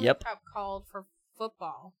Stanley Cup called for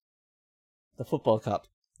football? The Football Cup.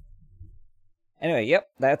 Anyway, yep,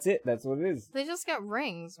 that's it. That's what it is. They just got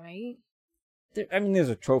rings, right? There's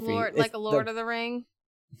a trophy. Like a Lord of the Ring?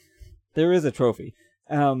 There is a trophy.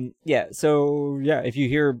 Yeah, so, yeah, if you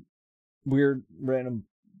hear weird, random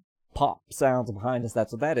pop sounds behind us,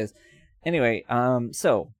 that's what that is. Anyway,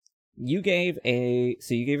 so, you gave it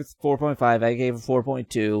 4.5, I gave it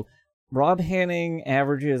 4.2. Rob Hanning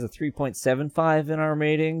averages a 3.75 in our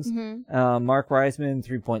ratings. Mm-hmm. Mark Reisman,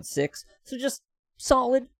 3.6. So just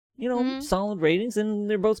solid, solid ratings, and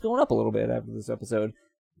they're both going up a little bit after this episode.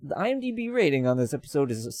 The IMDb rating on this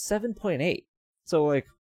episode is a 7.8. So, like,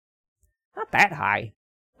 not that high.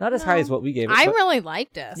 Not as high as what we gave it. I really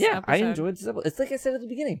liked this. Yeah, episode. I enjoyed this episode. It's like I said at the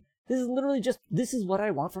beginning. This is literally this is what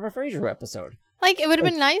I want from a Frasier episode. Like, it would have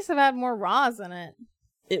been nice if it had more Raws in it.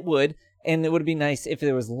 It would. And it would be nice if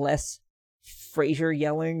there was less Frasier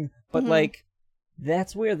yelling. But, like,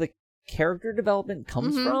 that's where the character development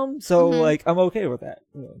comes from. So, like, I'm okay with that.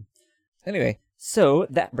 Anyway, so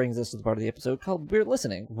that brings us to the part of the episode called Weird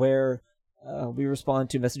Listening, where we respond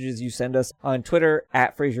to messages you send us on Twitter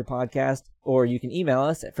at Frasier Podcast, or you can email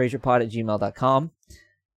us at FrasierPod@gmail.com.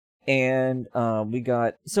 And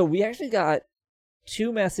we actually got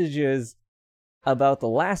 2 messages about the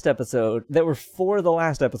last episode that were for the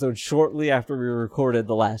last episode shortly after we recorded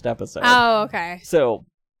the last episode. Oh, okay. So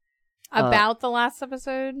about the last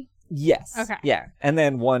episode? Yes. Okay. Yeah. And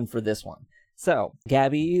then one for this one. So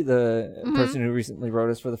Gabby, the person who recently wrote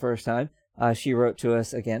us for the first time, she wrote to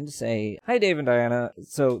us again to say, "Hi, Dave and Diana.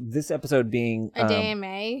 So this episode being A Day in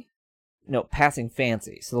May? No, Passing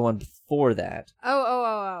Fancy. So the one before that.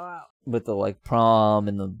 Oh. With the like prom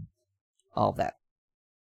and all that.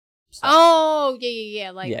 Stuff. Oh,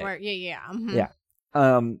 yeah. Like, yeah. Where, yeah. Mm-hmm. Yeah.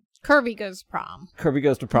 Kirby Goes to Prom. Kirby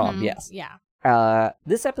Goes to Prom, yes. Yeah.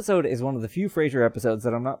 This episode is one of the few Frasier episodes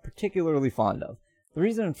that I'm not particularly fond of. The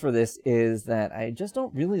reason for this is that I just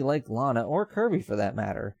don't really like Lana, or Kirby for that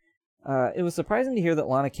matter. It was surprising to hear that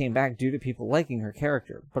Lana came back due to people liking her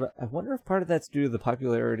character, but I wonder if part of that's due to the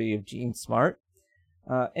popularity of Jean Smart.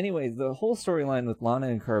 Anyways, the whole storyline with Lana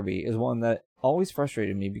and Kirby is one that always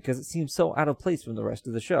frustrated me because it seems so out of place from the rest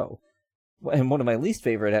of the show. And one of my least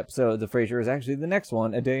favorite episodes of Frasier is actually the next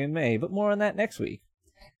one, A Day in May, but more on that next week.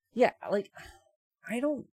 Yeah, like, I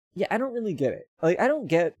don't really get it. Like, I don't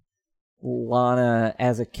get Lana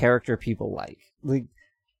as a character people like. Like,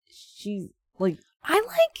 she's, like... I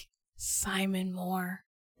like Simon more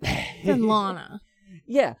than Lana.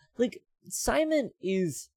 Yeah, like, Simon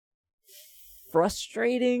is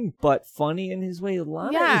frustrating but funny in his way.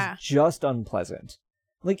 Lana is just unpleasant.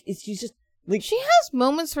 Like, she's just... Like, she has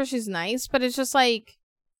moments where she's nice, but it's just like,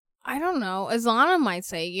 I don't know, as Lana might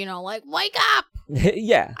say, you know, like, wake up!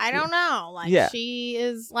 Yeah. I don't know. Like, she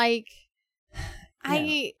is like,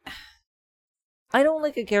 I don't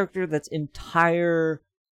like a character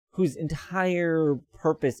whose entire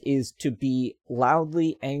purpose is to be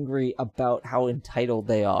loudly angry about how entitled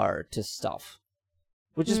they are to stuff.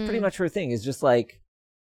 Which is pretty much her thing, is just like,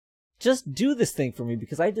 just do this thing for me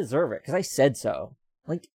because I deserve it, because I said so.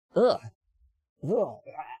 Like, ugh. No,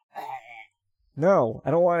 I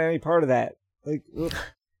don't want any part of that. Like, ugh.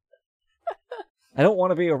 I don't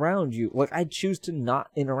want to be around you. Like, I choose to not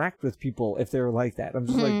interact with people if they're like that. I'm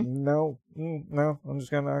just like, no, I'm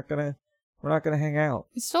just we're not gonna hang out.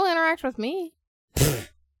 You still interact with me.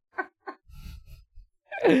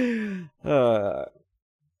 Anyway,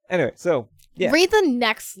 so, yeah. Read the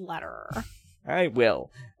next letter. I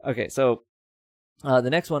will. Okay, so, the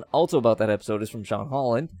next one, also about that episode, is from Sean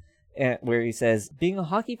Holland, where he says, being a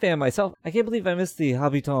hockey fan myself, I can't believe I missed the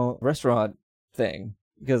Habitant restaurant thing.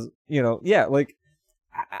 Because, you know, yeah, like,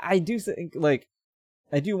 I do think, like,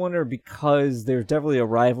 I do wonder, because there's definitely a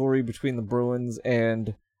rivalry between the Bruins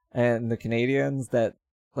and the Canadians, that,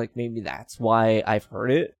 like, maybe that's why I've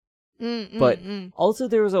heard it. But also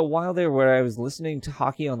there was a while there where I was listening to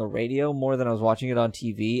hockey on the radio more than I was watching it on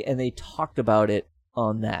TV, and they talked about it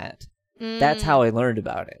on that. That's how I learned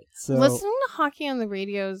about it. So listening to hockey on the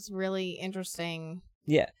radio is really interesting.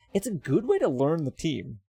 Yeah, it's a good way to learn the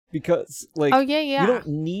team. Because, like, you don't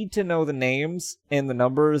need to know the names and the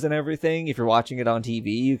numbers and everything. If you're watching it on TV,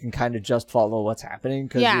 you can kind of just follow what's happening.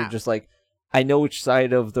 Because you're just like, I know which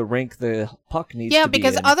side of the rink the puck needs to be in. Yeah,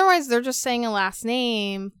 because otherwise they're just saying a last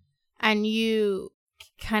name, and you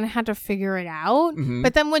kind of have to figure it out.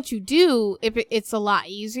 But then once you do, it's a lot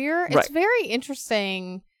easier. It's very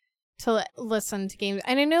interesting to listen to games.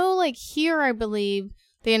 And I know, like, here, I believe,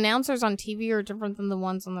 the announcers on TV are different than the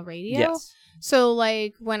ones on the radio. Yes. So,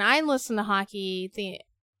 like, when I listened to hockey,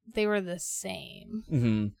 they were the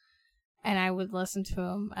same. And I would listen to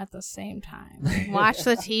them at the same time. Watch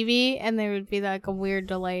the TV, and there would be, like, a weird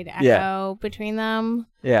delayed echo between them.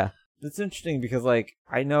 Yeah. It's interesting because, like,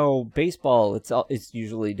 I know baseball, it's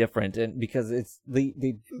usually different, and because they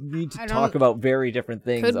need to talk about very different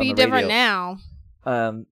things on the radio. Could be different now.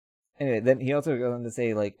 Anyway, then he also goes on to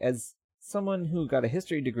say, like, as someone who got a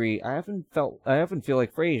history degree, I often feel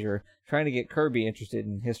like Frasier trying to get Kirby interested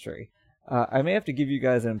in history. I may have to give you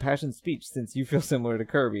guys an impassioned speech since you feel similar to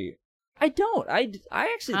Kirby. I don't. I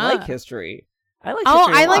actually like history. I like history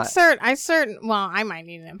a lot. Well, I might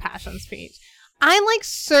need an impassioned speech. I like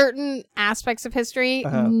certain aspects of history.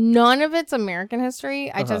 None of it's American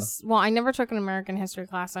history. I never took an American history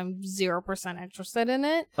class. I'm 0% interested in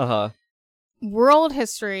it. World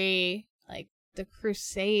history, like the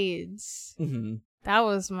Crusades. That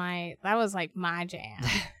was like my jam.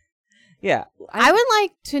 Yeah. I would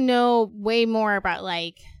like to know way more about,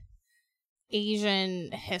 like,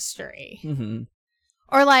 Asian history.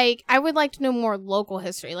 Or, like, I would like to know more local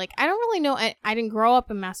history. Like, I don't really know. I didn't grow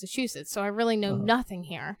up in Massachusetts, so I really know nothing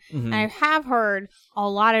here. And I have heard a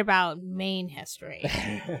lot about Maine history.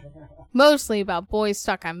 Mostly about boys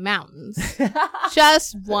stuck on mountains.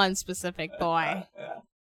 Just one specific boy.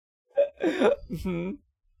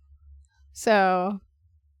 So,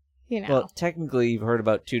 you know. Well, technically, you've heard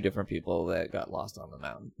about 2 different people that got lost on the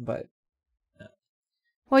mountain, but...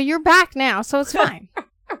 Well, you're back now, so it's fine.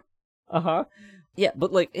 Yeah,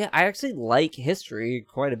 but, like, I actually like history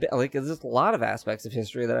quite a bit. Like, there's a lot of aspects of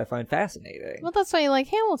history that I find fascinating. Well, that's why you like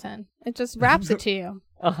Hamilton. It just wraps it to you.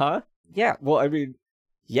 Yeah, well, I mean,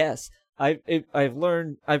 yes. I've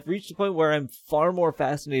reached a point where I'm far more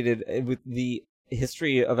fascinated with the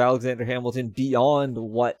history of Alexander Hamilton beyond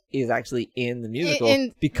what is actually in the musical.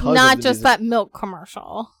 Because not just that milk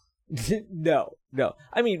commercial. No.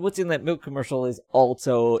 I mean, what's in that milk commercial is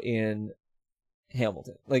also in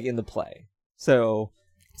Hamilton, like in the play. So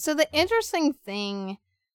the interesting thing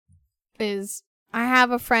is, I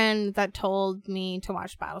have a friend that told me to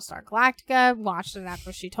watch Battlestar Galactica, watched it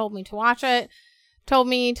after she told me to watch it, told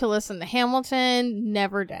me to listen to Hamilton,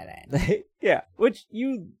 never did it. Yeah, which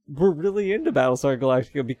you were really into Battlestar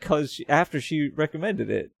Galactica because after she recommended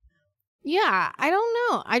it. Yeah, I don't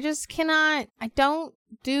know. I just cannot. I don't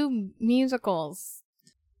do musicals.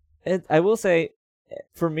 I will say,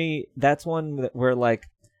 for me, that's one where, like,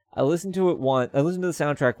 I listened to the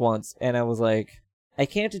soundtrack once, and I was like, I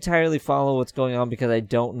can't entirely follow what's going on because I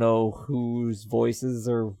don't know whose voices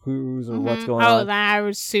or what's going on. Oh, I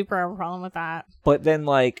was super have a problem with that. But then,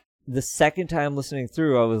 like, the second time listening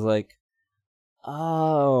through, I was like,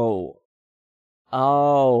 oh,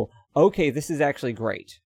 okay, this is actually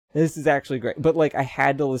great. But, like, I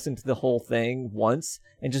had to listen to the whole thing once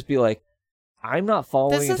and just be like, I'm not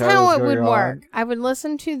following. This is how it would work. I would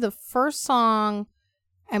listen to the first song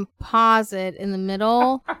and pause it in the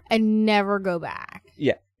middle and never go back.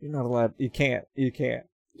 Yeah, you're not allowed. You can't.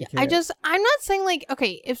 I'm not saying, like,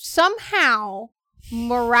 okay, if somehow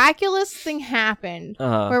miraculous thing happened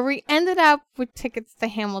where we ended up with tickets to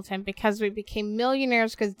Hamilton because we became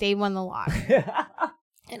millionaires because Dave won the lottery.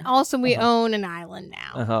 And also we own an island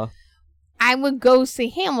now. I would go see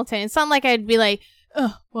Hamilton. It's not like I'd be like,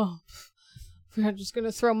 oh, well, we're just going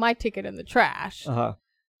to throw my ticket in the trash.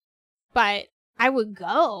 But I would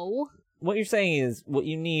go. What you're saying is what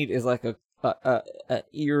you need is like a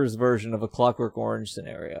ears version of a Clockwork Orange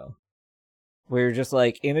scenario. Where you're just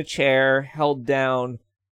like in a chair, held down,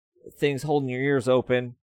 things holding your ears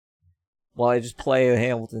open, while I just play the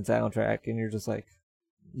Hamilton soundtrack, and you're just like,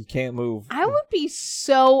 you can't move. I would be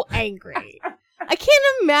so angry. I can't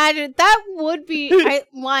imagine. That would be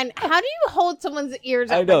one. How do you hold someone's ears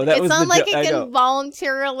open? I know that it's not like I can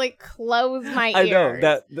voluntarily close my ears. I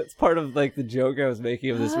know that's part of like the joke I was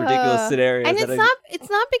making of this ridiculous scenario. And it's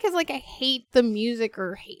not because like I hate the music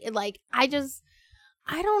or like I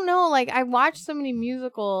don't know. Like I watch so many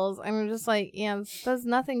musicals and I'm just like, yeah, this does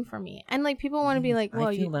nothing for me. And like people want to be like, well,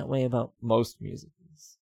 I feel that way about most musicals.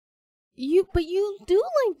 But you do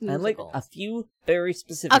like musicals. I like a few very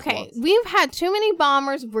specific ones. We've had too many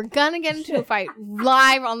bombers. We're gonna get into a fight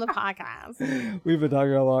live on the podcast. We've been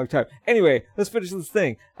talking a long time. Anyway, let's finish this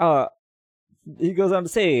thing. He goes on to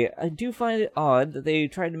say, I do find it odd that they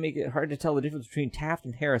tried to make it hard to tell the difference between Taft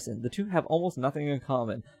and Harrison. The two have almost nothing in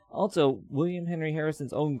common. Also, William Henry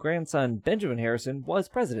Harrison's own grandson, Benjamin Harrison, was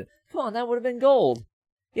president. Come on, that would have been gold.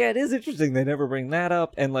 Yeah, it is interesting they never bring that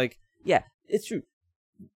up. And like, yeah, it's true.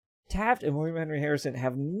 Taft and William Henry Harrison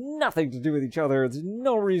have nothing to do with each other. There's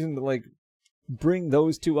no reason to, like, bring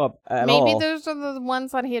those two up at all. Maybe those are the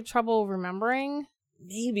ones that he had trouble remembering.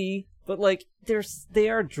 Maybe, but, like, they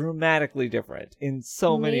are dramatically different in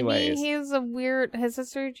so many ways. Maybe his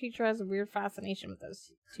history teacher has a weird fascination with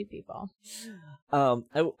those two people. I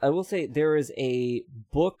will say there is a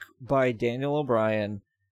book by Daniel O'Brien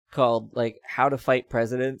called, like, How to Fight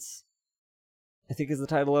Presidents, I think is the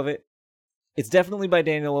title of it. It's definitely by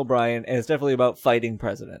Daniel O'Brien, and it's definitely about fighting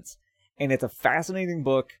presidents. And it's a fascinating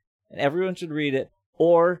book, and everyone should read it.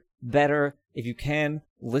 Or, better, if you can,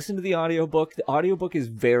 listen to the audiobook. The audiobook is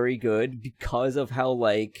very good because of how,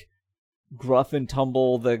 like, gruff and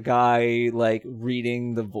tumble the guy, like,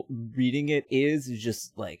 reading it is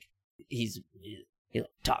just, like, he like,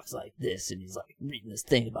 talks like this, and he's like reading this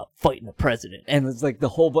thing about fighting the president, and it's like the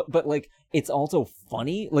whole book, but like it's also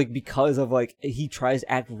funny, like because of like he tries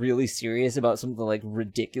to act really serious about some of the like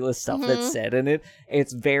ridiculous stuff that's said in it.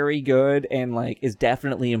 It's very good and like is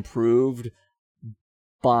definitely improved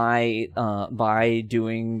by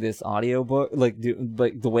doing this audiobook, like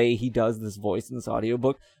the way he does this voice in this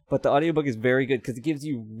audiobook. But the audiobook is very good because it gives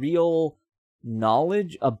you real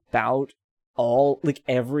knowledge about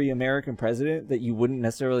every American president that you wouldn't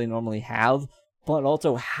necessarily normally have, but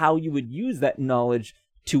also how you would use that knowledge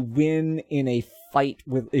to win in a fight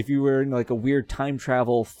if you were in like a weird time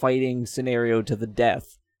travel fighting scenario to the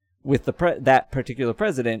death with that particular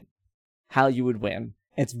president, how you would win.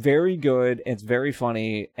 It's very good, it's very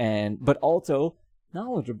funny, but also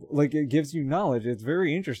knowledgeable. Like it gives you knowledge. It's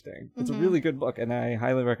very interesting. It's a really good book, and I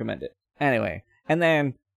highly recommend it. Anyway, and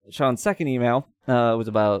then Sean's second email was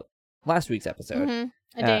about last week's episode.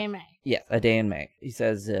 A Day in May. Yes, A Day in May. He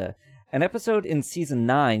says, an episode in season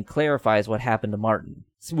 9 clarifies what happened to Martin.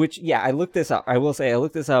 Which, yeah, I looked this up. I will say I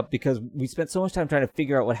looked this up because we spent so much time trying to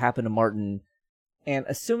figure out what happened to Martin. And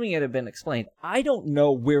assuming it had been explained, I don't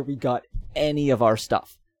know where we got any of our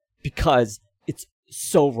stuff. Because it's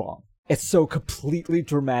so wrong. It's so completely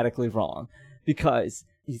dramatically wrong. Because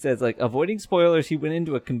he says, like, avoiding spoilers, he went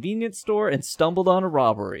into a convenience store and stumbled on a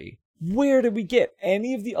robbery. Where did we get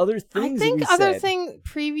any of the other things? I think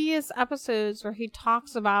previous episodes where he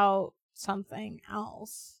talks about something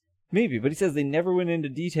else. Maybe, but he says they never went into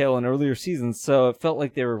detail in earlier seasons, so it felt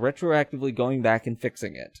like they were retroactively going back and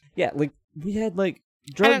fixing it. Yeah, like, we had, like,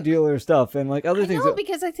 drug dealer stuff and, like, other things. No,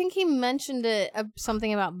 because I think he mentioned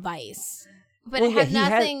something about Vice. But Well, it had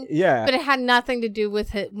nothing. yeah. But it had nothing to do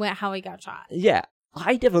with how he got shot. Yeah,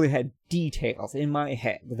 I definitely had details in my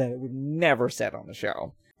head that it would never said on the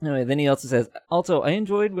show. Anyway, then he also says, also, I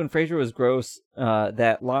enjoyed when Frasier was gross,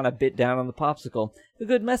 that Lana bit down on the popsicle. A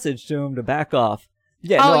good message to him to back off.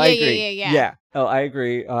 Yeah, I agree. Yeah. Oh, I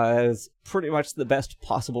agree. It was pretty much the best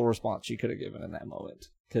possible response she could have given in that moment.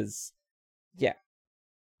 Because, yeah.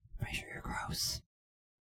 Frasier, you're gross.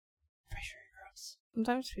 Frasier, you're gross.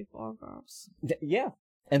 Sometimes people are gross. Yeah.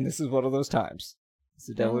 And this is one of those times. This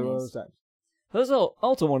is definitely one of those times. This is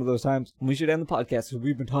also one of those times when we should end the podcast because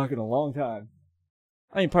we've been talking a long time.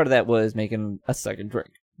 I mean, part of that was making a second drink.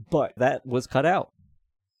 But that was cut out.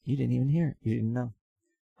 You didn't even hear it. You didn't know.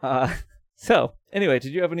 So, anyway,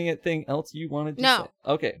 did you have anything else you wanted to say?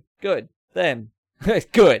 Okay, good. Then,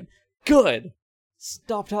 good.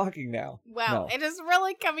 Stop talking now. Well, it is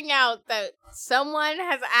really coming out that someone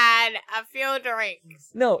has had a few drinks.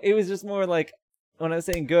 No, it was just more like, when I was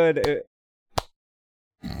saying good,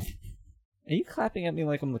 Are you clapping at me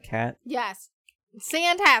like I'm the cat? Yes.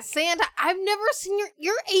 Santa, I've never seen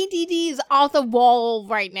your ADD is off the wall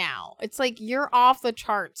right now. It's like you're off the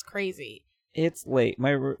charts crazy. It's late.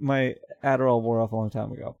 My Adderall wore off a long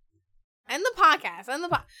time ago. And the podcast.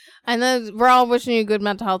 And then we're all wishing you good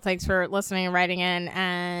mental health. Thanks for listening and writing in.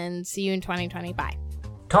 And see you in 2020. Bye.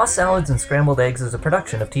 Tossed Salads and Scrambled Eggs is a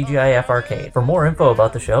production of TGIF Arcade. For more info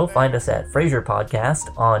about the show, find us at Frasier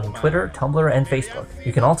Podcast on Twitter, Tumblr, and Facebook.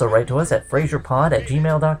 You can also write to us at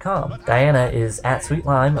FrasierPod@gmail.com. Diana is at Sweet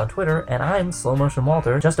Lime on Twitter, and I'm Slow Motion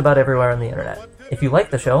Walter just about everywhere on the internet. If you like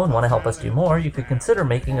the show and want to help us do more, you could consider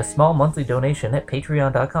making a small monthly donation at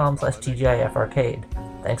patreon.com/TGIF Arcade.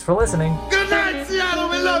 Thanks for listening. Good night, Seattle.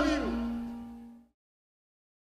 We love you.